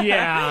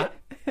 Yeah.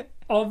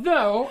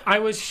 Although, I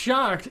was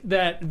shocked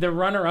that the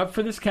runner-up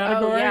for this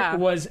category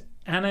was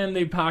Anna and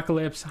the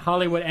Apocalypse,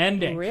 Hollywood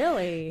Ending.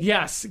 Really?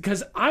 Yes,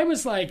 because I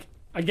was like,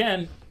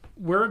 again,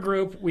 we're a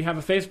group, we have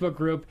a Facebook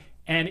group,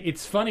 and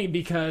it's funny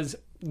because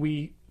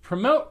we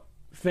promote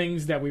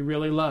things that we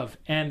really love.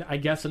 And I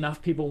guess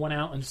enough people went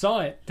out and saw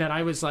it that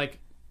I was like,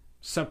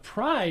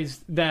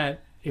 surprised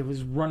that it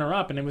was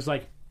runner-up, and it was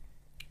like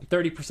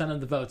 30% of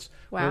the votes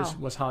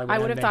was Hollywood. I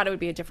would have Ending. thought it would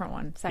be a different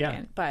one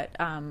second, but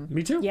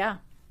Me too. yeah.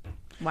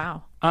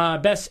 Wow.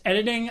 Best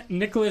editing: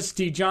 Nicholas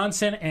D.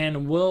 Johnson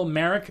and Will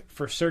Merrick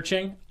for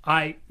Searching.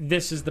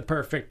 This is the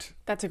perfect.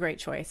 That's a great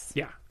choice.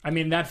 Yeah, I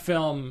mean that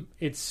film.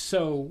 It's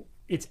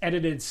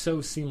edited so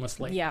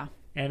seamlessly. Yeah.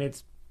 And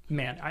it's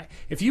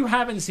if you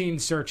haven't seen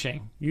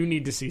Searching, you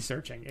need to see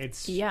Searching.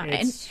 It's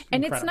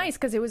and it's nice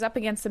because it was up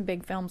against some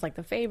big films like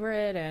The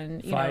Favorite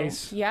and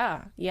Vice.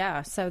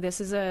 Yeah. So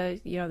this is a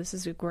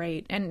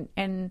great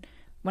and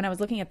when I was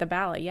looking at the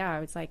ballot, I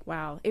was like,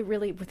 wow, it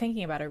really.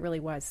 Thinking about it, really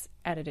was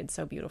edited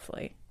so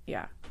beautifully.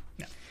 Yeah.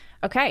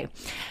 Okay.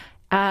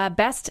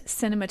 Best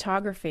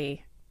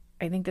cinematography.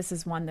 I think this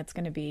is one that's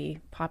going to be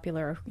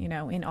popular,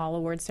 in all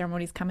award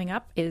ceremonies coming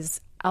up. Is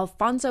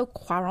Alfonso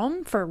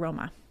Cuarón for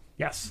Roma?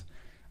 Yes.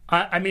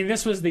 I mean,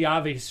 this was the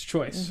obvious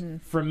choice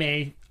for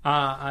me.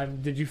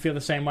 Did you feel the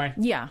same way?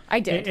 Yeah, I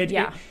did.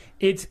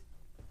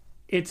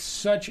 It's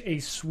such a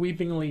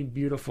sweepingly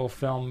beautiful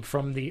film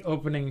from the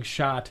opening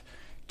shot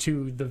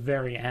to the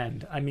very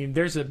end. I mean,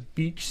 there's a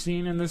beach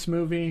scene in this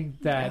movie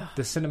that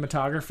the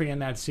cinematography in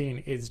that scene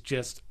is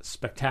just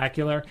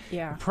spectacular.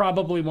 Yeah.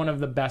 Probably one of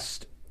the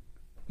best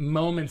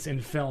moments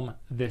in film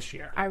this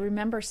year. I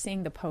remember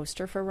seeing the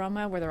poster for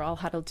Roma where they're all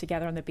huddled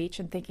together on the beach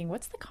and thinking,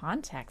 what's the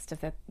context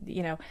of that?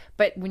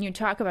 But when you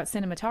talk about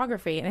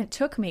cinematography, and it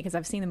took me, because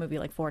I've seen the movie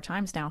like 4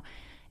 times now,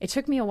 it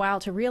took me a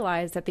while to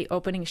realize that the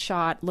opening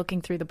shot,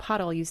 looking through the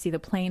puddle, you see the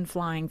plane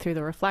flying through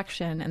the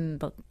reflection, and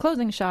the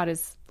closing shot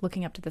is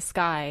looking up to the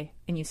sky,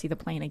 and you see the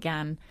plane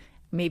again.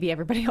 Maybe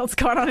everybody else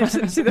caught on to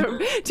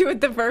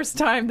it the first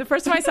time. The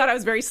first time I saw it, I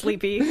was very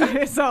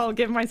sleepy, so I'll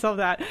give myself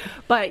that.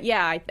 But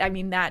yeah, I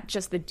mean, that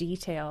just the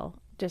detail,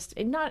 just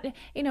not,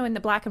 in the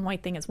black and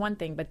white thing is one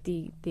thing, but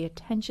the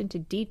attention to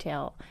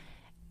detail,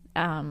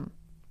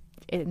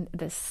 in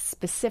the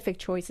specific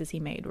choices he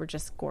made were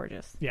just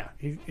gorgeous. Yeah,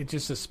 it's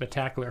just a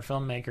spectacular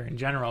filmmaker in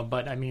general.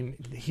 But I mean,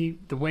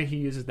 the way he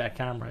uses that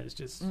camera is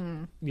just,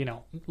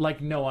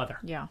 like no other.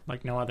 Yeah,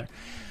 like no other.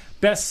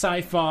 Best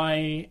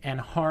sci-fi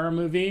and horror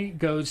movie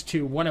goes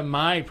to one of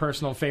my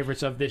personal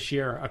favorites of this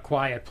year, A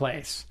Quiet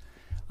Place.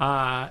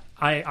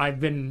 I've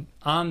been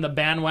on the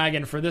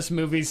bandwagon for this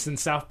movie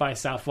since South by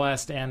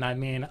Southwest, and I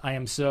mean, I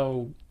am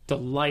so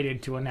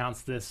delighted to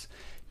announce this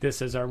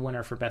as our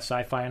winner for Best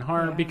Sci-Fi and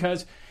Horror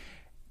because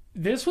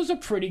this was a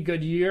pretty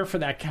good year for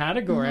that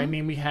category. I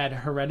mean, we had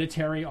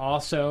Hereditary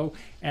also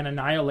and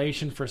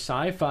Annihilation for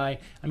sci-fi.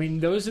 I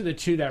mean, those are the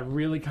two that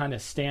really kind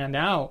of stand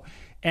out.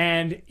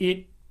 And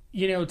it,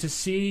 to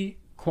see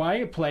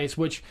Quiet Place,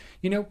 which,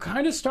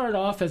 kind of started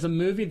off as a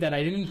movie that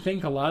I didn't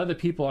think a lot of the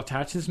people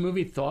attached to this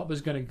movie thought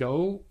was going to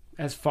go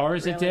as far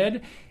as it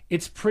did.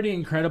 It's pretty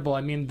incredible.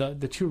 I mean,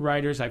 the two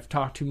writers I've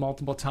talked to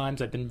multiple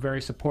times, I've been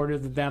very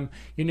supportive of them.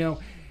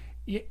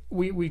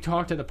 We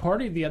talked at the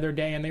party the other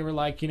day, and they were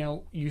like,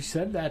 you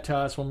said that to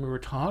us when we were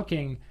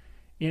talking,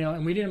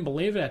 and we didn't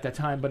believe it at that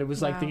time, but it was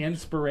like the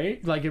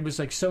inspiration, like it was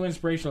like so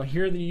inspirational.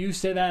 Hear you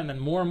say that, and then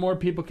more and more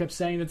people kept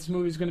saying that this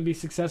movie is going to be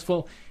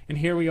successful, and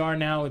here we are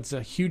now. It's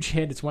a huge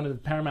hit. It's one of the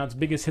Paramount's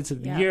biggest hits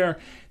of the year.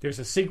 There's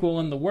a sequel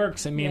in the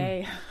works. I mean,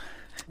 Yay.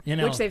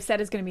 Which they've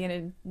said is going to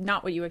be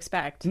not what you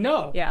expect.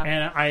 No. Yeah.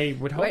 And I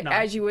would hope not.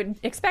 As you would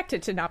expect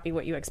it to not be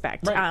what you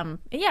expect. Right.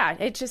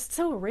 It's just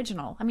so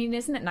original. I mean,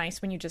 isn't it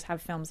nice when you just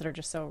have films that are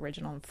just so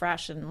original and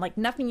fresh and like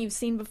nothing you've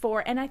seen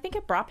before? And I think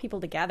it brought people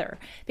together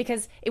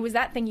because it was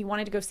that thing you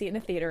wanted to go see it in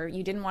the theater.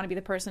 You didn't want to be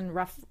the person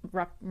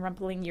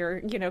rumpling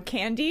your,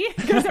 candy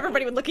because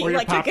everybody would look at you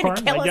like you're going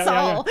to kill us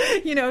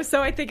all.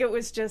 So I think it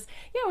was just,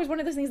 it was one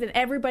of those things that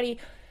everybody...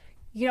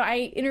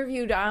 I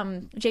interviewed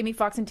Jamie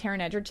Foxx and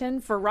Taron Egerton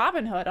for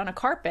Robin Hood on a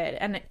carpet,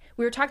 and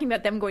we were talking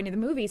about them going to the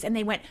movies, and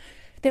they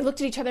looked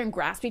at each other and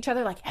grasped each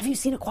other like, have you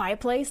seen A Quiet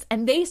Place?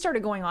 And they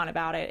started going on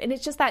about it. And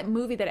it's just that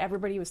movie that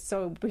everybody was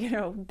so,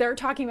 they're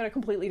talking about a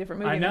completely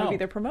different movie than the movie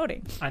they're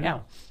promoting. I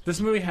know. This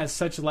movie has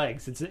such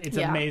legs. It's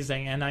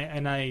amazing, and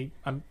I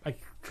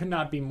could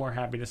not be more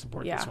happy to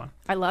support this one.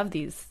 I love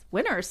these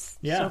winners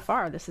so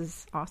far. This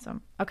is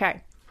awesome.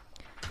 Okay.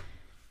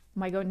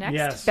 Am I go next?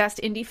 Yes. Best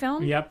indie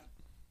film? Yep.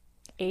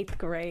 8th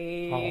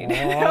Grade. Oh,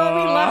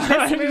 we love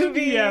this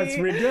movie. Yes,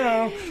 we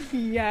do.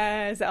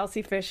 Yes,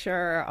 Elsie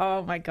Fisher.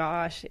 Oh my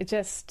gosh. It's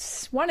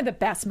just one of the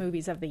best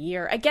movies of the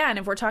year. Again,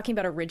 if we're talking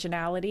about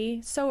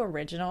originality, so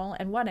original,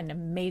 and what an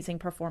amazing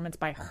performance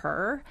by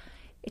her.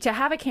 To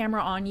have a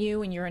camera on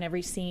you and you're in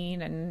every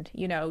scene and,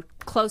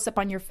 close up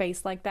on your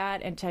face like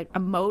that and to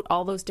emote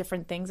all those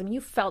different things. I mean,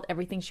 you felt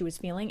everything she was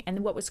feeling.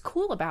 And what was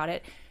cool about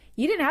it,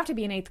 you didn't have to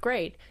be in 8th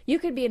grade. You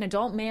could be an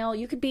adult male.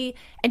 You could be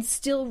and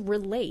still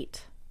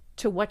relate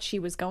to what she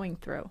was going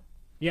through.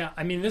 Yeah,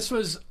 I mean, this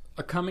was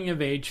a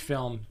coming-of-age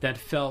film that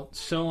felt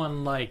so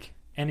unlike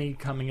any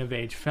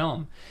coming-of-age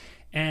film.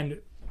 And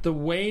the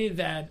way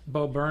that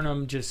Bo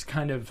Burnham just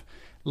kind of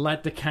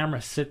let the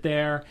camera sit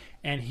there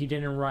and he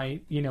didn't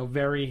write,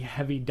 very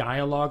heavy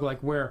dialogue, like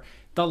where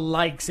the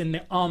likes and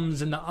the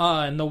ums and the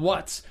and the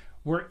whats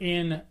were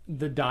in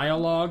the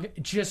dialogue.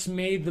 It just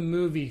made the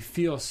movie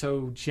feel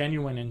so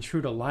genuine and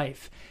true to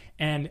life.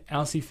 And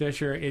Elsie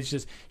Fisher is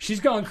just, she's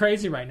going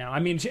crazy right now. I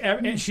mean,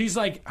 she's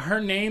like, her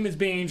name is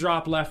being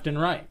dropped left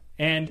and right.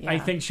 And I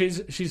think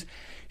she's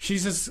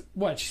just,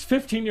 what, she's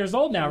 15 years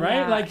old now, right?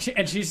 Yeah. Like,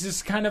 and she's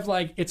just kind of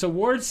like, it's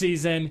award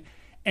season,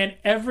 and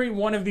every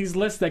one of these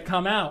lists that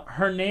come out,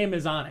 her name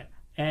is on it.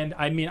 And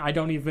I mean, I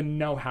don't even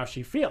know how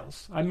she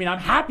feels. I mean, I'm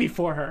happy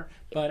for her,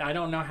 but I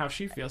don't know how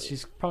she feels.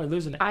 She's probably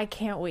losing it. I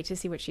can't wait to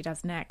see what she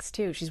does next,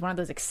 too. She's one of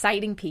those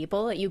exciting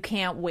people that you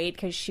can't wait,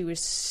 because she was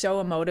so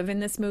emotive in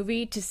this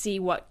movie, to see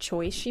what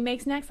choice she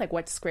makes next, like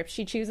what script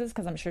she chooses,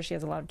 because I'm sure she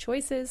has a lot of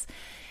choices,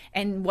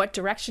 and what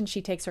direction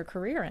she takes her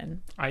career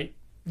in. I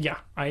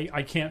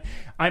can't.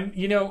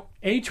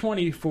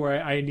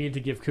 A24, I need to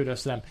give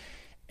kudos to them.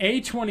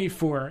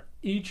 A24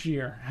 each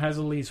year has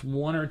at least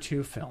one or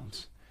two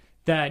films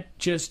that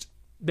just,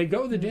 they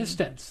go the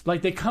distance.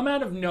 Like, they come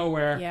out of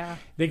nowhere. Yeah.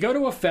 They go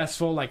to a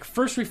festival, like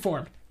First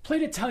Reformed,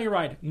 played at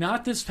Telluride,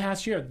 not this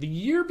past year, the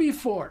year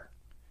before.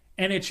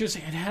 And it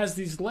has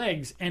these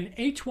legs. And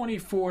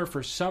A24,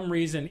 for some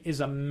reason, is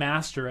a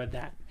master at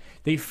that.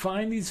 They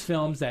find these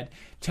films that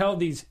tell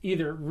these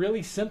either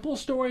really simple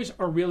stories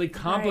or really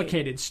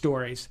complicated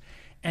stories,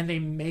 and they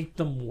make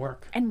them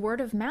work. And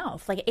word of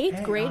mouth. Like,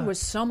 eighth grade was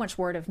so much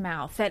word of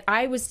mouth that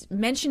I was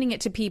mentioning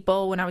it to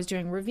people when I was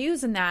doing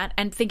reviews and that,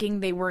 and thinking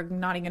they were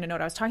not even going to know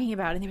what I was talking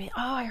about. And they'd be like,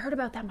 oh, I heard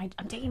about that.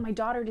 I'm taking my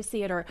daughter to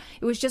see it. Or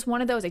it was just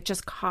one of those. It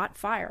just caught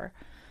fire.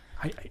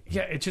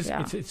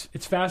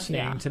 It's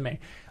fascinating to me.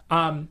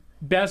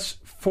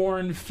 Best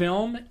foreign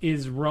film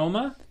is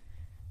Roma,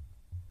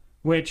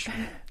 which,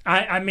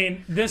 I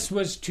mean, this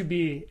was to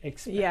be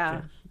expected.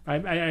 Yeah.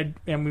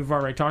 And we've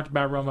already talked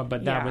about Roma,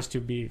 but that was to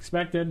be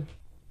expected.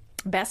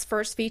 Best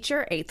first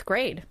feature, eighth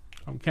grade.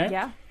 Okay.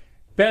 Yeah.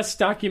 Best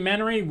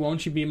documentary,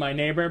 Won't You Be My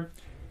Neighbor?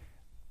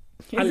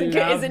 Is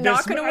it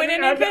not going to win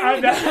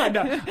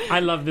anything? I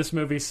love this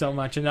movie so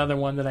much. Another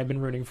one that I've been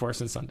rooting for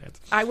since Sundance.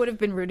 I would have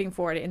been rooting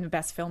for it in the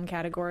best film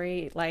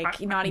category. Like,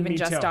 not even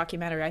just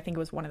documentary. I think it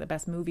was one of the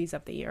best movies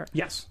of the year.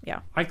 Yes. Yeah.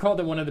 I called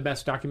it one of the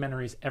best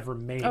documentaries ever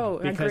made. Oh,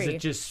 because agree.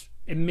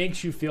 it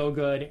makes you feel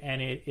good,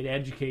 and it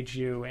educates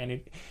you, and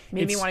it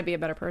made me want to be a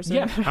better person.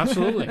 Yeah,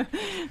 absolutely.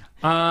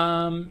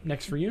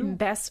 Next for you.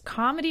 Best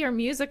comedy or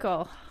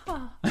musical.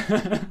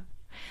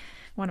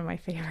 One of my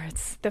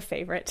favorites. The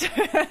favorite.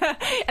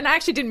 And I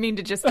actually didn't mean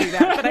to just do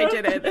that, but I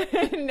did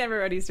it. And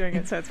everybody's doing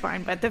it, so it's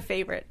fine. But The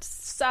Favorite.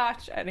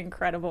 Such an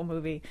incredible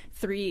movie.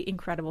 3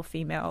 incredible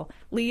female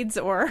leads,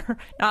 or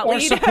not or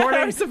lead. supporting.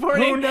 Or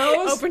supporting. Who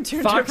knows? Open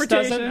to Fox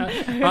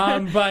interpretation.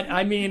 doesn't. But,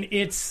 I mean,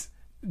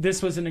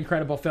 this was an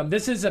incredible film.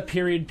 This is a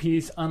period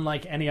piece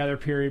unlike any other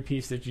period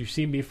piece that you've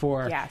seen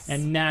before. Yes.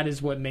 And that is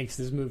what makes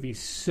this movie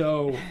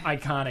so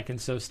iconic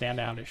and so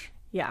standoutish.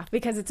 Yeah,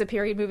 because it's a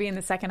period movie, and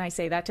the second I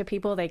say that to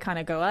people, they kind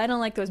of go, I don't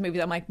like those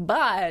movies. I'm like,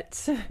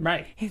 but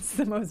right. It's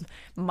the most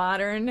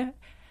modern,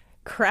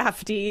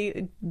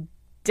 crafty,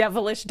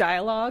 devilish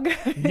dialogue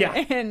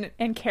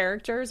and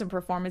characters and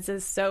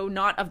performances, so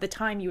not of the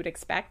time you would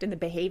expect and the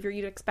behavior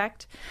you'd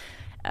expect.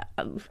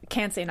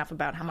 Can't say enough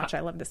about how much I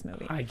love this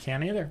movie. I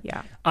can't either.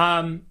 Yeah.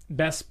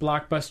 Best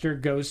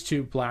blockbuster goes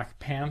to Black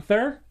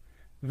Panther.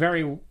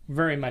 Very,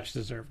 very much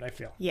deserved, I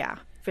feel. Yeah,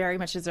 very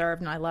much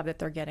deserved, and I love that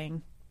they're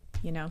getting,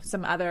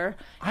 some other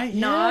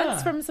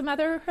nods from some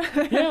other.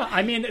 Yeah,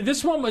 I mean,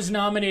 this one was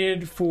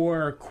nominated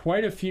for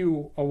quite a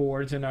few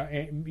awards,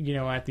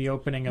 at the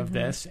opening of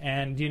this,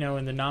 and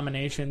in the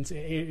nominations,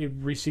 it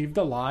received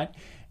a lot,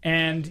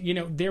 and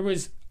there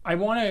was. I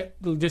want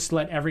to just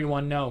let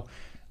everyone know,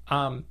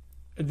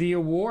 the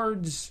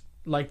awards,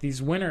 like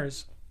these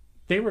winners,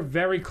 they were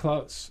very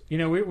close.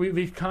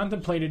 We've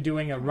contemplated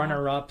doing a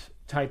runner-up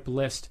type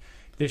list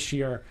this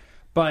year,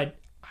 but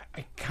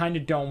I kind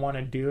of don't want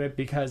to do it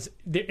because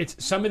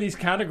it's some of these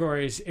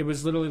categories. It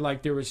was literally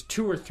like there was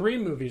 2 or 3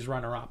 movies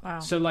runner up. Wow.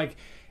 So like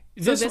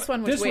this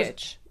one was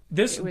which?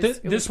 This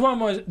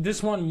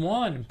one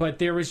won, but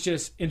there was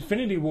just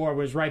Infinity War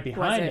was right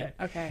behind it.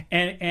 Okay.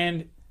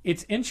 And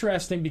it's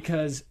interesting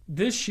because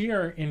this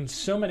year in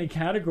so many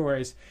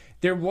categories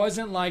there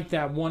wasn't like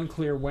that one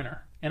clear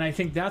winner, and I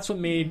think that's what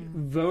made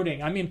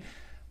voting. I mean,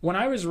 when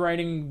I was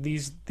writing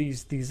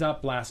these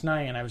up last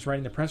night and I was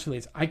writing the press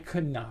release, I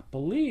could not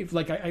believe.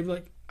 Like I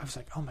was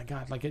like, oh my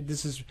god, like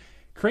this is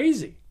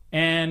crazy,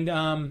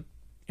 and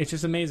it's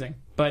just amazing.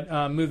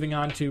 But moving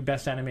on to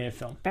best animated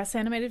film. Best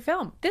animated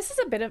film. This is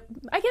a bit of,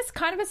 I guess,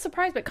 kind of a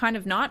surprise, but kind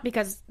of not,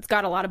 because it's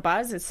got a lot of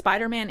buzz. It's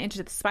Spider-Man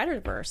Into the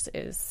Spider-Verse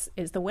is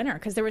the winner,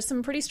 because there was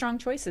some pretty strong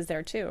choices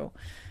there too.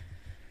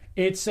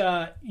 It's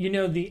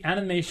the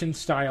animation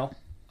style.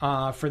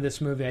 For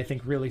this movie, I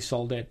think really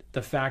sold it.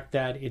 The fact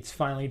that it's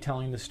finally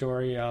telling the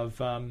story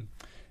of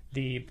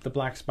the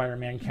Black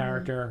Spider-Man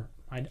character.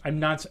 I'm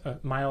not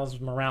Miles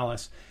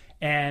Morales,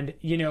 and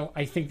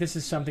I think this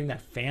is something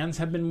that fans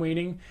have been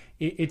waiting.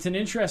 It's an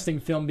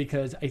interesting film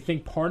because I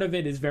think part of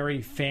it is very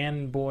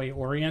fanboy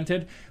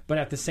oriented, but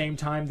at the same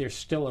time, there's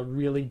still a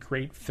really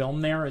great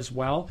film there as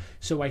well.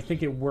 So I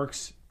think it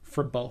works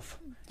for both.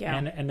 Yeah.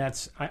 And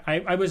that's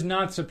I was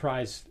not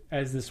surprised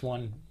as this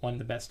one won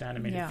the best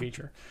animated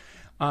feature.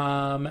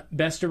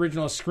 Best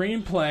original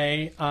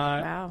screenplay.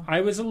 Wow.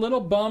 I was a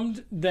little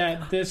bummed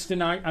that this did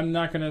not. I'm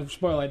not going to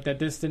spoil it. That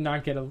this did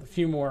not get a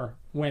few more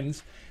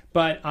wins,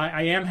 but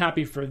I am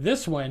happy for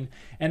this one,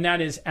 and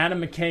that is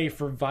Adam McKay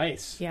for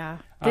Vice. Yeah.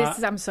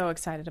 I'm so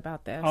excited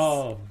about this.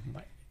 Oh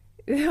my.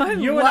 I'm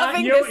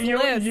loving this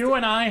list. You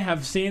and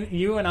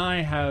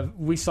I have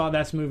we saw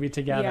this movie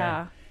together.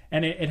 Yeah.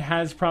 And it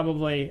has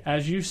probably,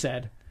 as you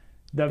said,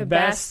 the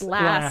best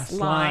last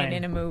line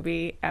in a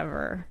movie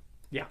ever.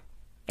 Yeah.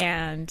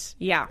 And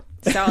so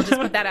I'll just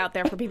put that out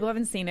there for people who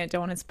haven't seen it.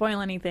 Don't want to spoil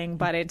anything,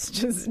 but it's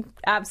just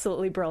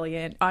absolutely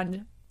brilliant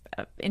on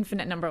an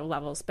infinite number of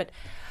levels. But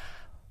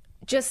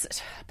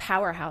just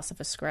powerhouse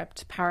of a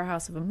script,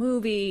 powerhouse of a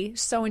movie,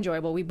 so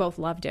enjoyable. We both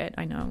loved it,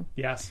 I know.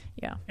 Yes.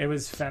 Yeah. It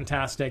was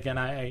fantastic. And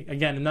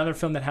again, another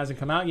film that hasn't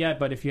come out yet,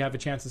 but if you have a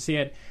chance to see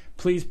it,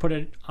 please put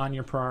it on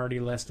your priority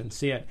list and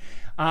see it.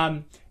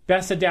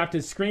 Best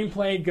adapted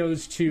screenplay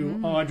goes to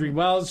Audrey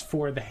Wells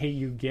for The Hate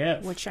You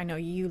Give, which I know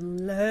you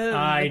love.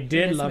 I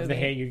did love movie. The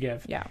Hate You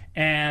Give. Yeah,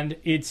 and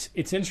it's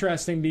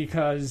interesting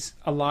because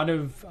a lot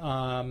of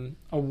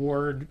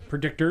award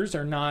predictors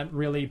are not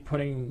really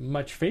putting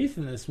much faith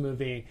in this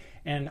movie,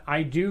 and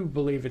I do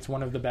believe it's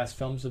one of the best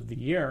films of the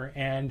year.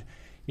 And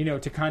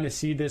to kind of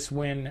see this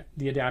win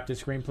the adapted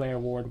screenplay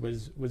award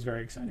was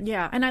very exciting.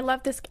 Yeah, and I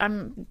love this.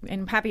 I'm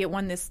happy it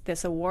won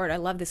this award. I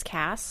love this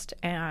cast,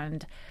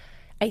 and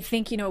I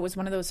think, it was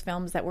one of those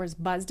films that was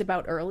buzzed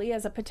about early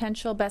as a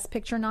potential Best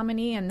Picture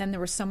nominee, and then there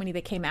were so many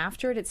that came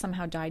after it. It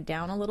somehow died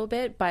down a little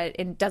bit, but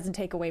it doesn't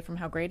take away from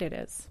how great it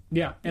is.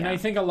 Yeah, and I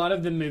think a lot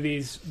of the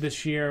movies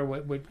this year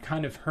would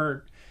kind of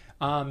hurt,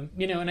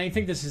 and I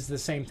think this is the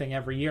same thing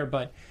every year,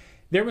 but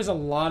there was a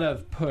lot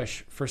of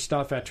push for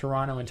stuff at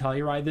Toronto and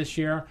Telluride this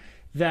year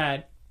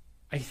that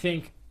I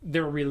think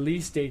their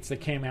release dates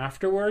that came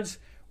afterwards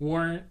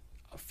weren't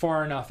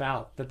far enough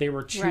out, that they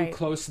were too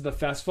close to the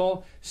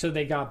festival, so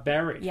they got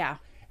buried. Yeah.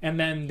 And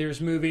then there's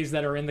movies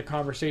that are in the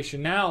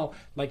conversation now,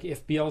 like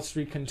If Beale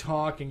Street Can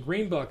Talk and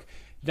Green Book,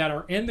 that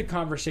are in the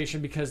conversation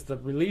because the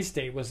release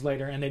date was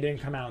later and they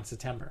didn't come out in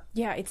September.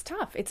 Yeah, it's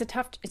tough. It's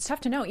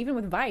tough to know, even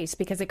with Vice,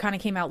 because it kind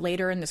of came out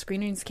later and the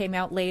screenings came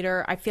out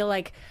later. I feel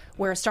like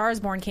where A Star Is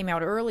Born came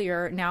out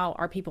earlier, now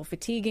are people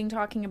fatiguing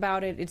talking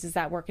about it? Does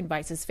that work in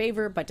Vice's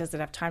favor, but does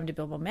it have time to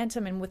build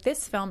momentum? And with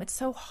this film, it's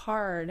so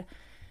hard.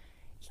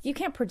 You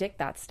can't predict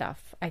that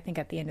stuff, I think,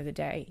 at the end of the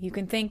day. You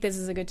can think this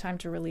is a good time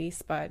to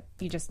release, but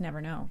you just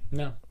never know.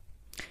 No.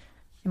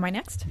 Am I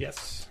next?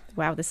 Yes.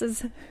 Wow, this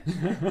is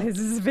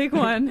a big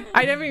one.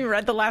 I never even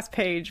read the last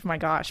page. My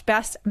gosh.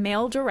 Best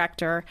Male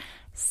Director,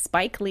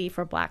 Spike Lee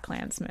for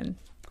BlacKkKlansman.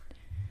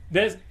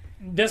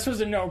 This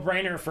was a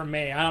no-brainer for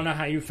me. I don't know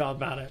how you felt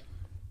about it.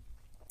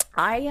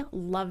 I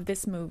love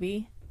this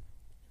movie.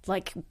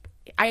 Like,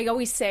 I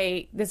always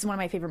say, this is one of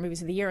my favorite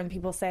movies of the year, and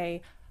people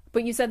say,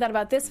 but you said that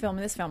about this film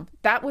and this film.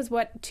 That was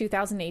what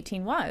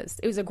 2018 was.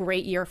 It was a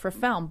great year for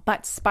film.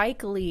 But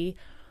Spike Lee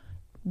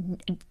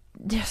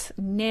just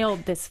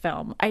nailed this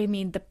film. I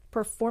mean, the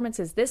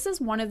performances. This is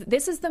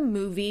the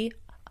movie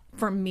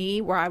for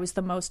me where I was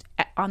the most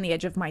on the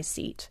edge of my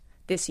seat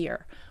this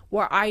year,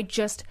 where I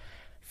just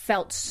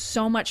felt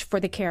so much for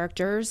the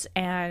characters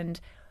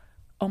and,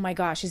 oh my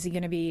gosh, is he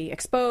going to be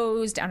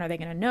exposed? And are they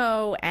going to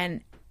know?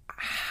 And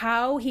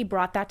how he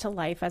brought that to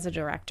life as a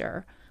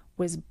director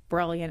was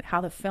brilliant.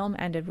 How the film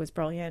ended was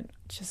brilliant.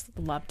 Just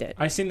loved it.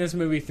 I've seen this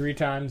movie 3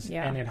 times,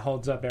 and it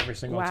holds up every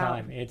single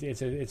time.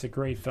 It's a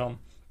great film,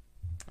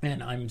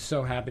 and I'm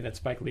so happy that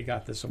Spike Lee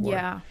got this award.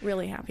 Yeah,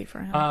 really happy for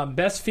him.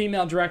 Best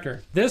Female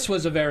Director. This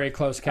was a very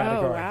close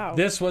category. Oh, wow.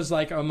 This was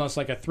almost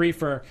like a 3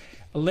 for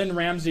Lynn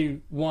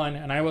Ramsey won,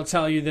 and I will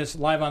tell you this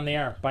live on the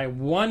air, by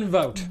 1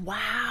 vote.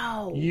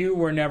 Wow. You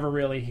Were Never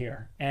Really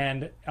Here.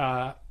 And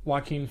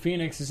Joaquin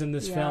Phoenix is in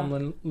this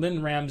film.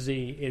 Lynn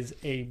Ramsey is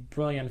a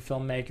brilliant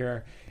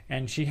filmmaker,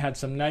 and she had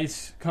some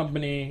nice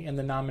company in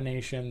the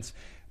nominations,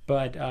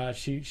 but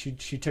she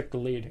took the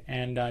lead.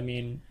 And I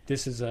mean,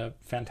 this is a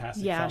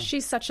fantastic film. Yeah,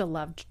 she's such a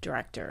loved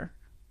director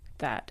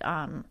that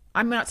I'm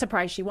not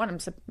surprised she won. I'm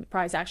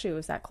surprised actually it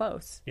was that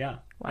close. Yeah.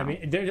 Wow. I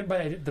mean,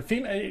 but the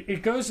female,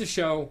 it goes to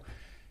show,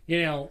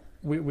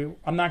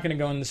 I'm not going to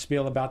go in the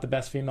spiel about the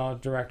best female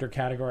director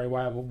category,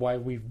 why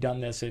we've done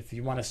this. If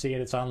you want to see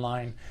it, it's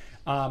online.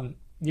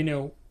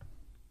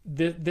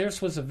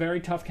 This was a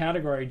very tough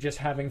category, just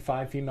having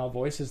 5 female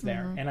voices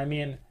there. Mm-hmm. And I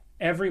mean,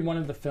 every one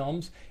of the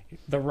films,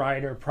 The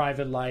Rider,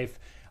 Private Life,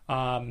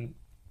 I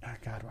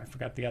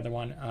forgot the other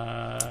one.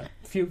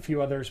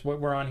 Few others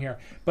were on here,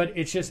 but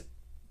it's just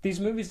these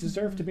movies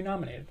deserve to be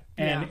nominated.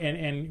 And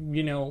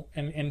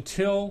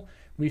until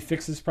we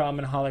fix this problem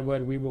in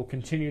Hollywood, we will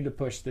continue to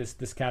push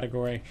this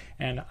category.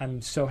 And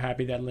I'm so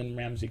happy that Lynn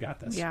Ramsey got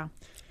this. Yeah.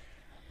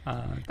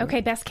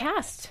 Okay, best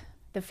cast,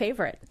 the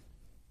favorite.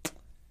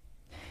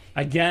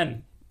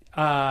 Again,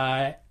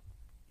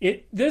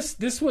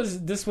 this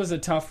was a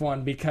tough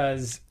one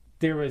because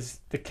there was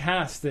the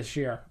cast this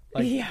year.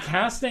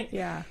 Casting.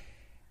 Yeah.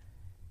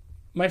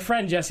 My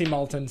friend Jesse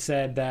Moulton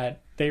said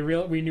that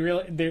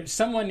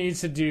someone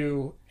needs to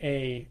do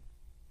a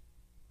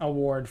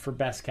award for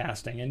best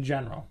casting in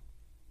general.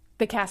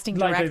 The casting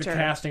Like director. the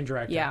casting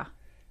director. Yeah.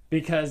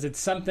 Because it's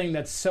something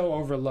that's so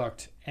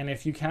overlooked. And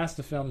if you cast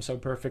a film so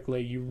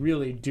perfectly, you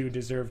really do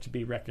deserve to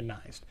be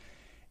recognized.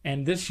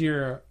 And this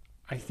year,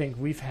 I think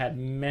we've had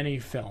many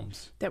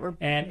films That were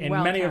and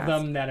well many of cast.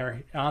 them that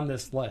are on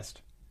this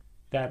list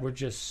that were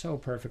just so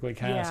perfectly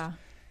cast. Yeah.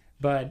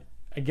 But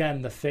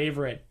again, the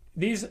favorite,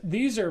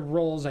 these are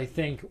roles I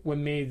think what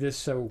made this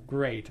so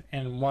great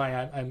and why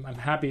I'm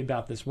happy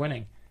about this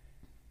winning.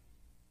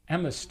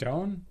 Emma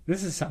Stone,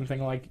 this is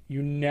something like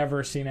you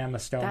never seen Emma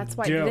Stone That's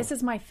why do. this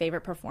is my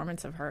favorite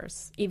performance of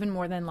hers, even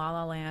more than La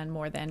La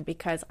Land,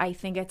 because I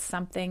think it's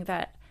something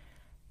that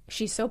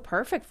she's so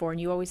perfect for.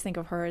 And you always think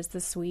of her as the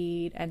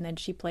sweet, and then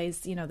she plays,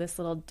 this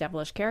little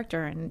devilish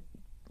character, and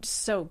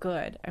so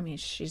good. I mean,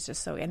 she's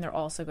just so, and they're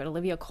all so good.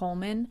 Olivia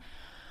Colman,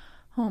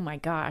 oh my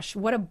gosh,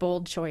 what a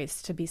bold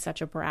choice to be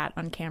such a brat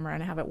on camera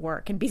and have it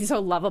work and be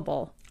so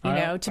lovable. To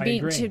I be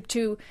agree.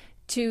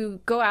 to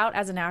go out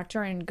as an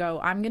actor and go,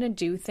 I'm going to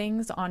do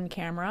things on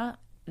camera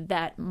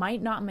that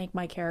might not make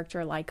my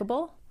character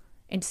likable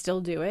and still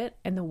do it.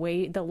 And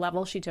the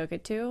level she took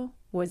it to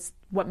was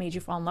what made you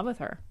fall in love with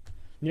her.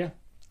 Yeah,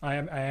 I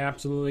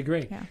absolutely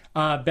agree.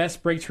 Yeah.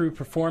 Best breakthrough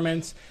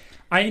performance.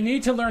 I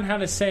need to learn how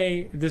to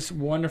say this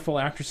wonderful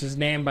actress's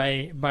name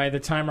by the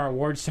time our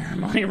award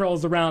ceremony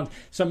rolls around.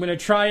 So I'm going to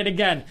try it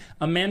again.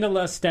 Amanda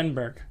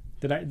Stenberg.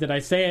 Did I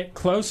say it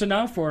close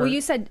enough? Or Well,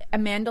 you said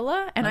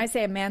Amandla, and I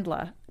say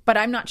Amandla. But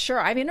I'm not sure.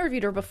 I've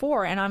interviewed her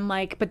before, and I'm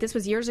like, but this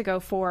was years ago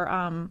for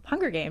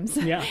Hunger Games.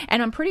 Yeah.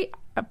 And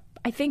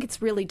I think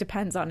it's really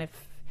depends on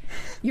if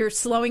you're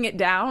slowing it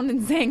down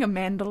and saying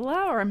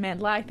Amandla or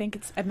Amandla. I think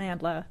it's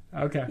Amandla.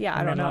 Okay. Yeah,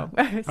 I don't know.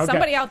 Okay.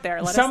 Somebody out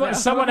there, let us know.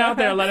 Someone out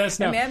there, let us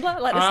know. Amandla,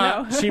 let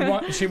us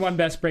know. She won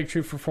Best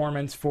Breakthrough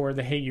Performance for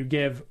The Hate U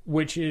Give,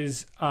 which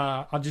is,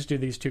 I'll just do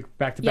these two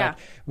back to back,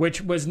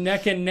 which was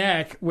neck and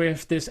neck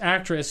with this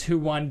actress who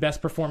won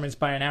Best Performance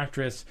by an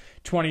Actress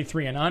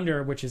 23 and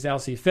Under, which is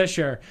Elsie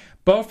Fisher.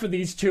 Both of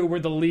these two were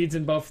the leads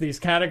in both of these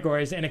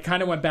categories, and it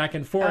kind of went back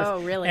and forth.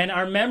 Oh, really? And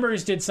our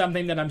members did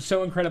something that I'm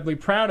so incredibly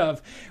proud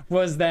of,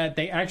 was that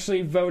they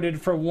actually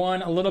voted for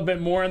one a little bit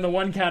more in the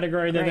one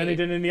category than they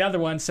did in the other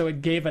one, so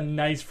it gave a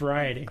nice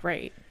variety.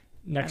 Great.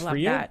 Next I love for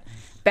you. that.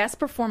 Best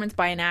performance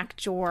by an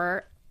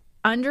actor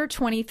under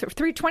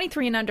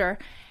 23 and under.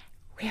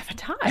 We have a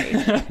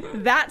tie.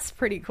 That's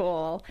pretty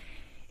cool.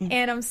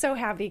 And I'm so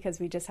happy because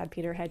we just had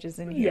Peter Hedges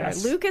in here.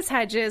 Yes. Lucas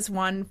Hedges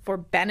won for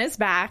Ben is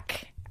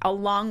Back,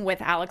 along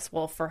with Alex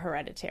Wolff for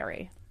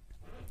Hereditary.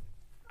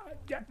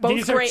 Both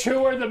These great. are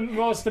two of the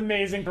most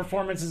amazing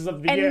performances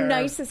of the And year.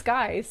 nicest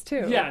guys,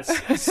 too.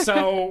 Yes.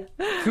 So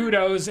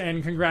kudos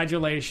and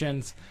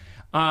congratulations.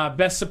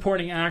 Best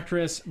Supporting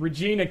Actress,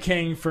 Regina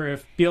King for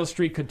If Beale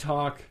Street Could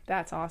Talk.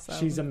 That's awesome.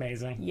 She's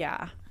amazing.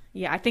 Yeah.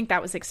 Yeah, I think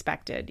that was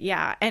expected.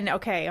 Yeah. And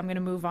okay, I'm going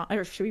to move on.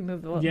 Or should we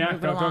move along?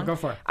 Go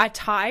for it. A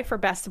tie for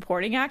Best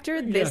Supporting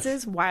Actor. This Yes.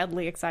 is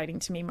wildly exciting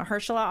to me.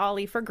 Mahershala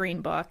Ali for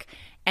Green Book.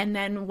 And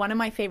then one of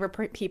my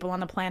favorite people on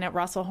the planet,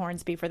 Russell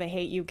Hornsby for The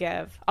Hate U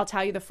Give. I'll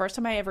tell you, the first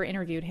time I ever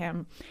interviewed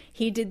him,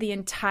 he did the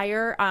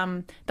entire,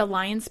 the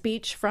lion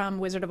speech from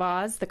Wizard of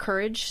Oz, the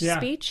courage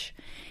speech.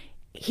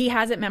 He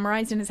has it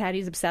memorized in his head.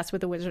 He's obsessed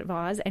with the Wizard of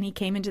Oz. And he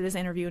came into this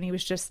interview and he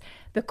was just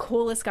the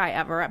coolest guy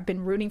ever. I've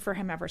been rooting for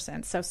him ever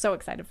since. So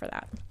excited for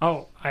that.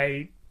 Oh,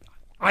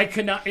 I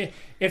could not.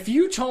 If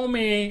you told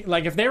me,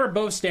 like, if they were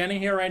both standing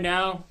here right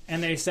now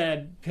and they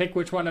said, pick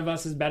which one of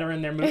us is better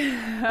in their movie,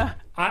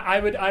 I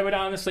would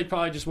honestly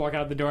probably just walk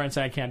out the door and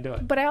say, I can't do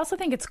it. But I also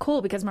think it's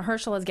cool because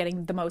Mahershala is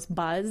getting the most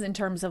buzz in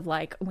terms of,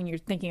 like, when you're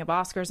thinking of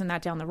Oscars and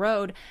that down the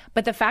road.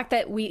 But the fact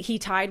that he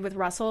tied with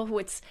Russell,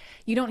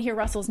 you don't hear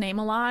Russell's name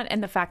a lot,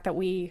 and the fact that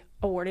we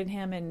awarded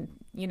him and,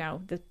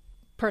 the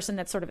person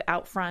that's sort of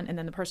out front and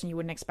then the person you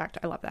wouldn't expect,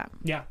 I love that.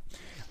 Yeah.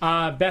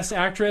 Best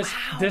Actress.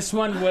 Wow. This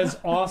one was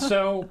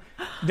also,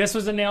 this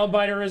was a nail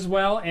biter as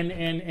well,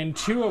 and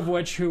two of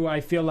which who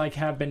I feel like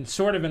have been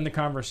sort of in the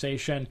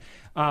conversation.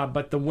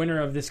 But the winner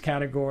of this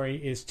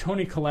category is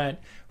Toni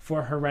Collette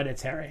for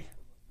Hereditary.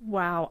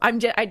 Wow.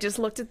 I just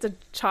looked at the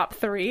top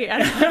three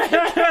and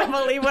I can't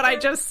believe what I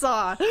just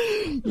saw.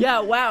 Yeah,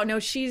 wow. No,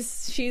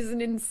 she's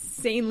an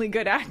insanely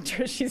good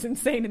actress. She's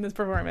insane in this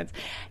performance.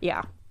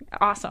 Yeah.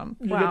 Awesome.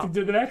 You wow. get to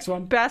do the next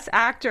one. Best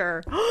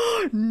actor.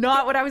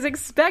 Not what I was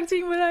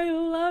expecting, but I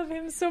love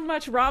him so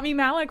much. Rami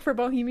Malek for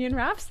Bohemian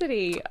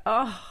Rhapsody.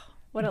 Oh,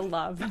 what a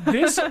love.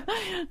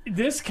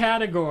 This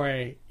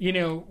category,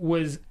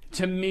 was,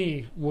 to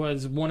me,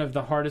 was one of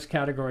the hardest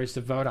categories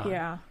to vote on.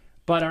 Yeah.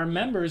 But our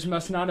members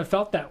must not have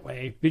felt that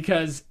way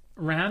because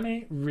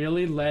Rami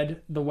really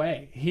led the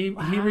way. He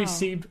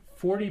received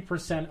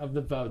 40% of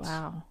the votes.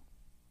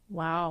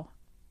 Wow.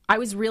 I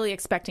was really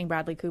expecting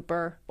Bradley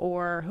Cooper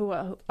or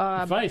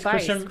Vice,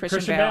 Christian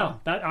Bale.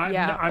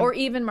 Or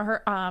even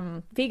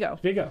Vigo.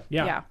 Vigo,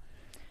 yeah.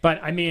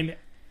 But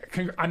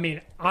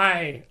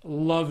I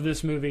love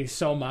this movie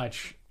so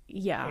much.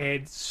 Yeah.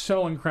 It's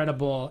so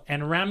incredible.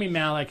 And Rami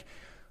Malek,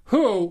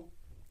 who,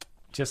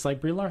 just like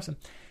Brie Larson,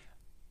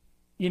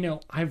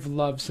 I've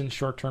loved since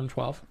Short Term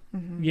 12.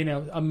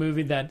 A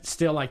movie that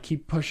still I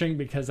keep pushing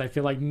because I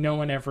feel like no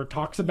one ever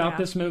talks about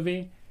this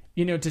movie.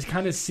 To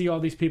kind of see all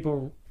these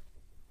people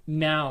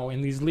now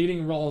in these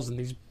leading roles in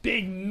these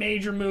big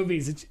major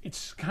movies,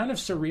 it's kind of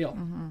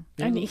surreal.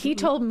 And he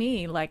told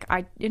me, like,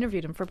 I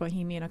interviewed him for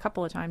Bohemian a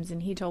couple of times,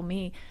 and he told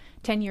me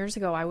 10 years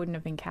ago I wouldn't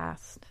have been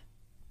cast.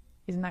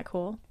 Isn't that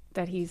cool?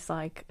 That he's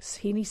like,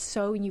 he's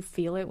so, you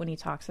feel it when he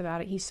talks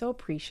about it. He's so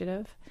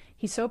appreciative.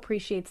 He so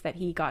appreciates that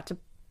he got to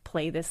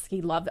play this.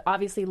 He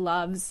obviously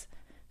loves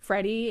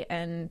Freddie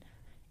and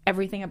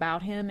everything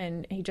about him,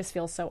 and he just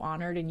feels so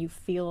honored, and you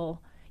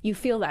feel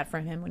that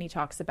from him when he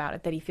talks about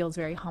it, that he feels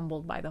very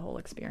humbled by the whole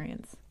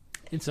experience.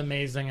 It's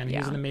amazing, and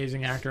he's an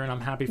amazing actor, and I'm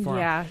happy for him.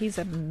 Yeah, he's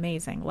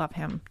amazing. Love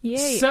him.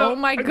 Yay. Oh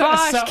my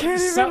gosh.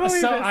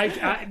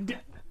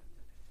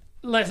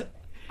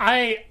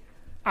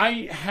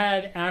 I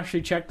had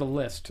actually checked the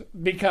list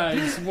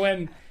because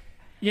when,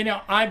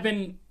 I've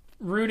been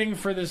rooting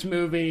for this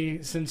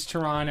movie since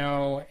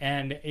Toronto,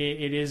 and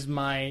it is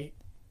I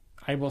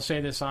will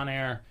say this on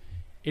air,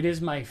 it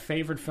is my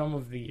favorite film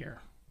of the year.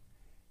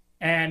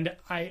 And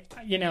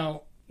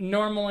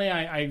normally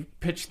I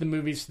pitch the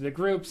movies to the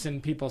groups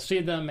and people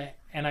see them,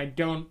 and I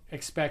don't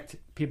expect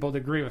people to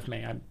agree with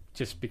me. I've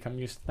just become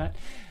used to that.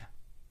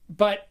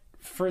 But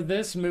for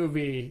this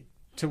movie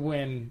to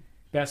win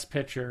Best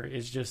Picture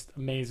is just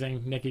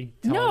amazing. Nikki,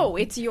 no,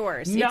 it's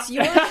yours. No. It's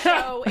your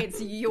show.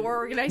 It's your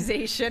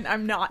organization.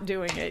 I'm not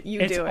doing it. You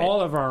do it. It's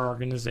all of our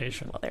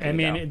organization. Well,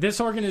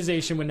 this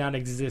organization would not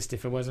exist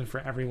if it wasn't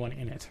for everyone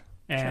in it.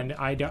 And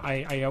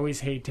I always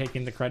hate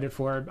taking the credit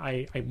for it.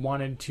 I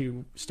wanted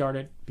to start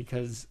it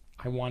because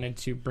I wanted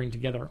to bring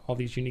together all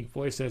these unique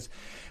voices.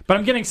 But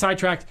I'm getting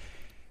sidetracked.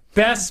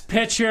 Best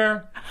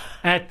Picture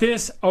at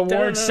this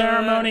award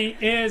ceremony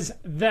is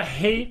The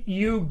Hate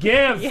U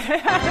Give.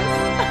 Yes.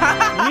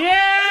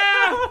 Yeah!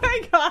 Oh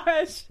my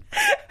gosh.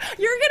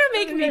 You're going to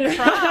make me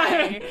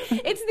cry.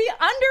 It's the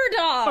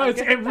underdog.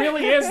 It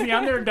really is the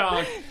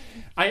underdog.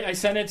 I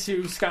sent it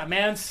to Scott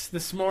Mance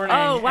this morning.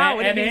 Oh, wow.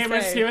 And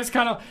he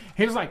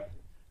was like,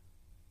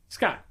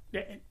 Scott,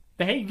 The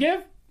Hate U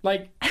Give?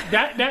 Like,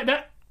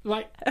 that,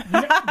 like,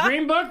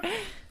 Green Book?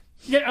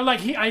 Yeah,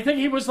 like, I think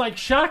he was, like,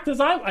 shocked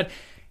as I was.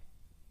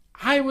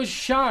 I was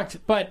shocked,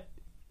 but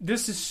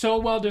this is so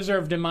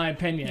well-deserved in my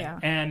opinion. Yeah.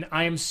 And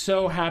I am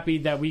so happy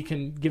that we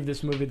can give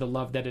this movie the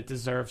love that it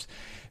deserves.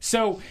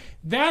 So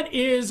that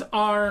is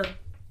our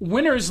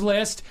winners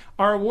list.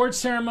 Our award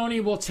ceremony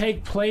will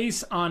take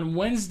place on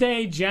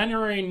Wednesday,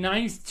 January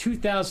 9th,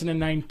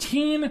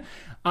 2019.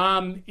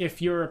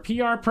 If you're a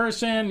PR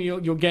person,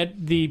 you'll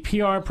get the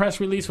PR press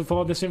release with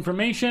all this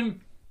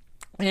information.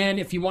 And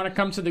if you want to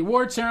come to the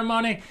award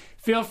ceremony,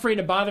 feel free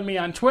to bother me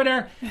on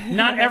Twitter.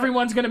 Not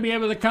everyone's going to be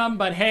able to come,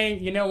 but hey,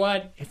 you know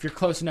what? If you're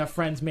close enough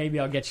friends, maybe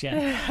I'll get you in.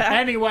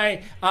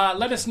 Anyway,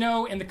 let us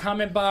know in the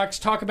comment box.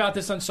 Talk about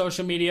this on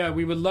social media.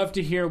 We would love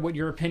to hear what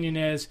your opinion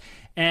is.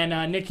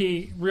 And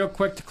Nikki, real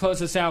quick to close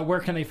this out,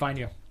 where can they find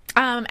you?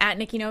 At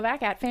Nikki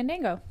Novak, at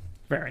Fandango.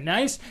 Very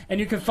nice. And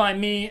you can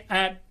find me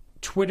on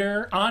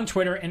Twitter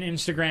and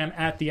Instagram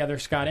at The Other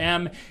Scott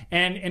M.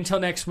 And until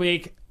next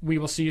week, we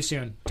will see you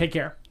soon. Take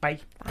care. Bye.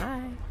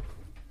 Bye.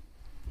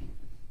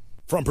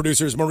 From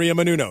producers Maria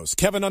Menounos,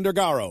 Kevin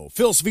Undergaro,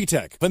 Phil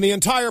Svitek, and the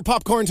entire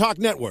Popcorn Talk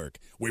Network,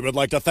 we would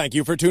like to thank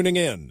you for tuning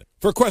in.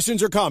 For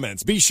questions or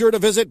comments, be sure to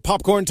visit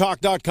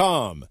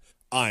popcorntalk.com.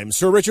 I'm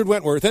Sir Richard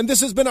Wentworth, and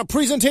this has been a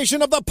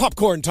presentation of the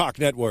Popcorn Talk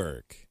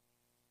Network.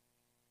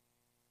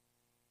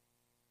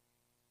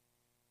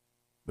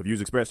 The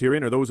views expressed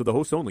herein are those of the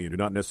hosts only and do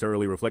not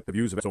necessarily reflect the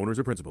views of its owners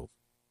or principals.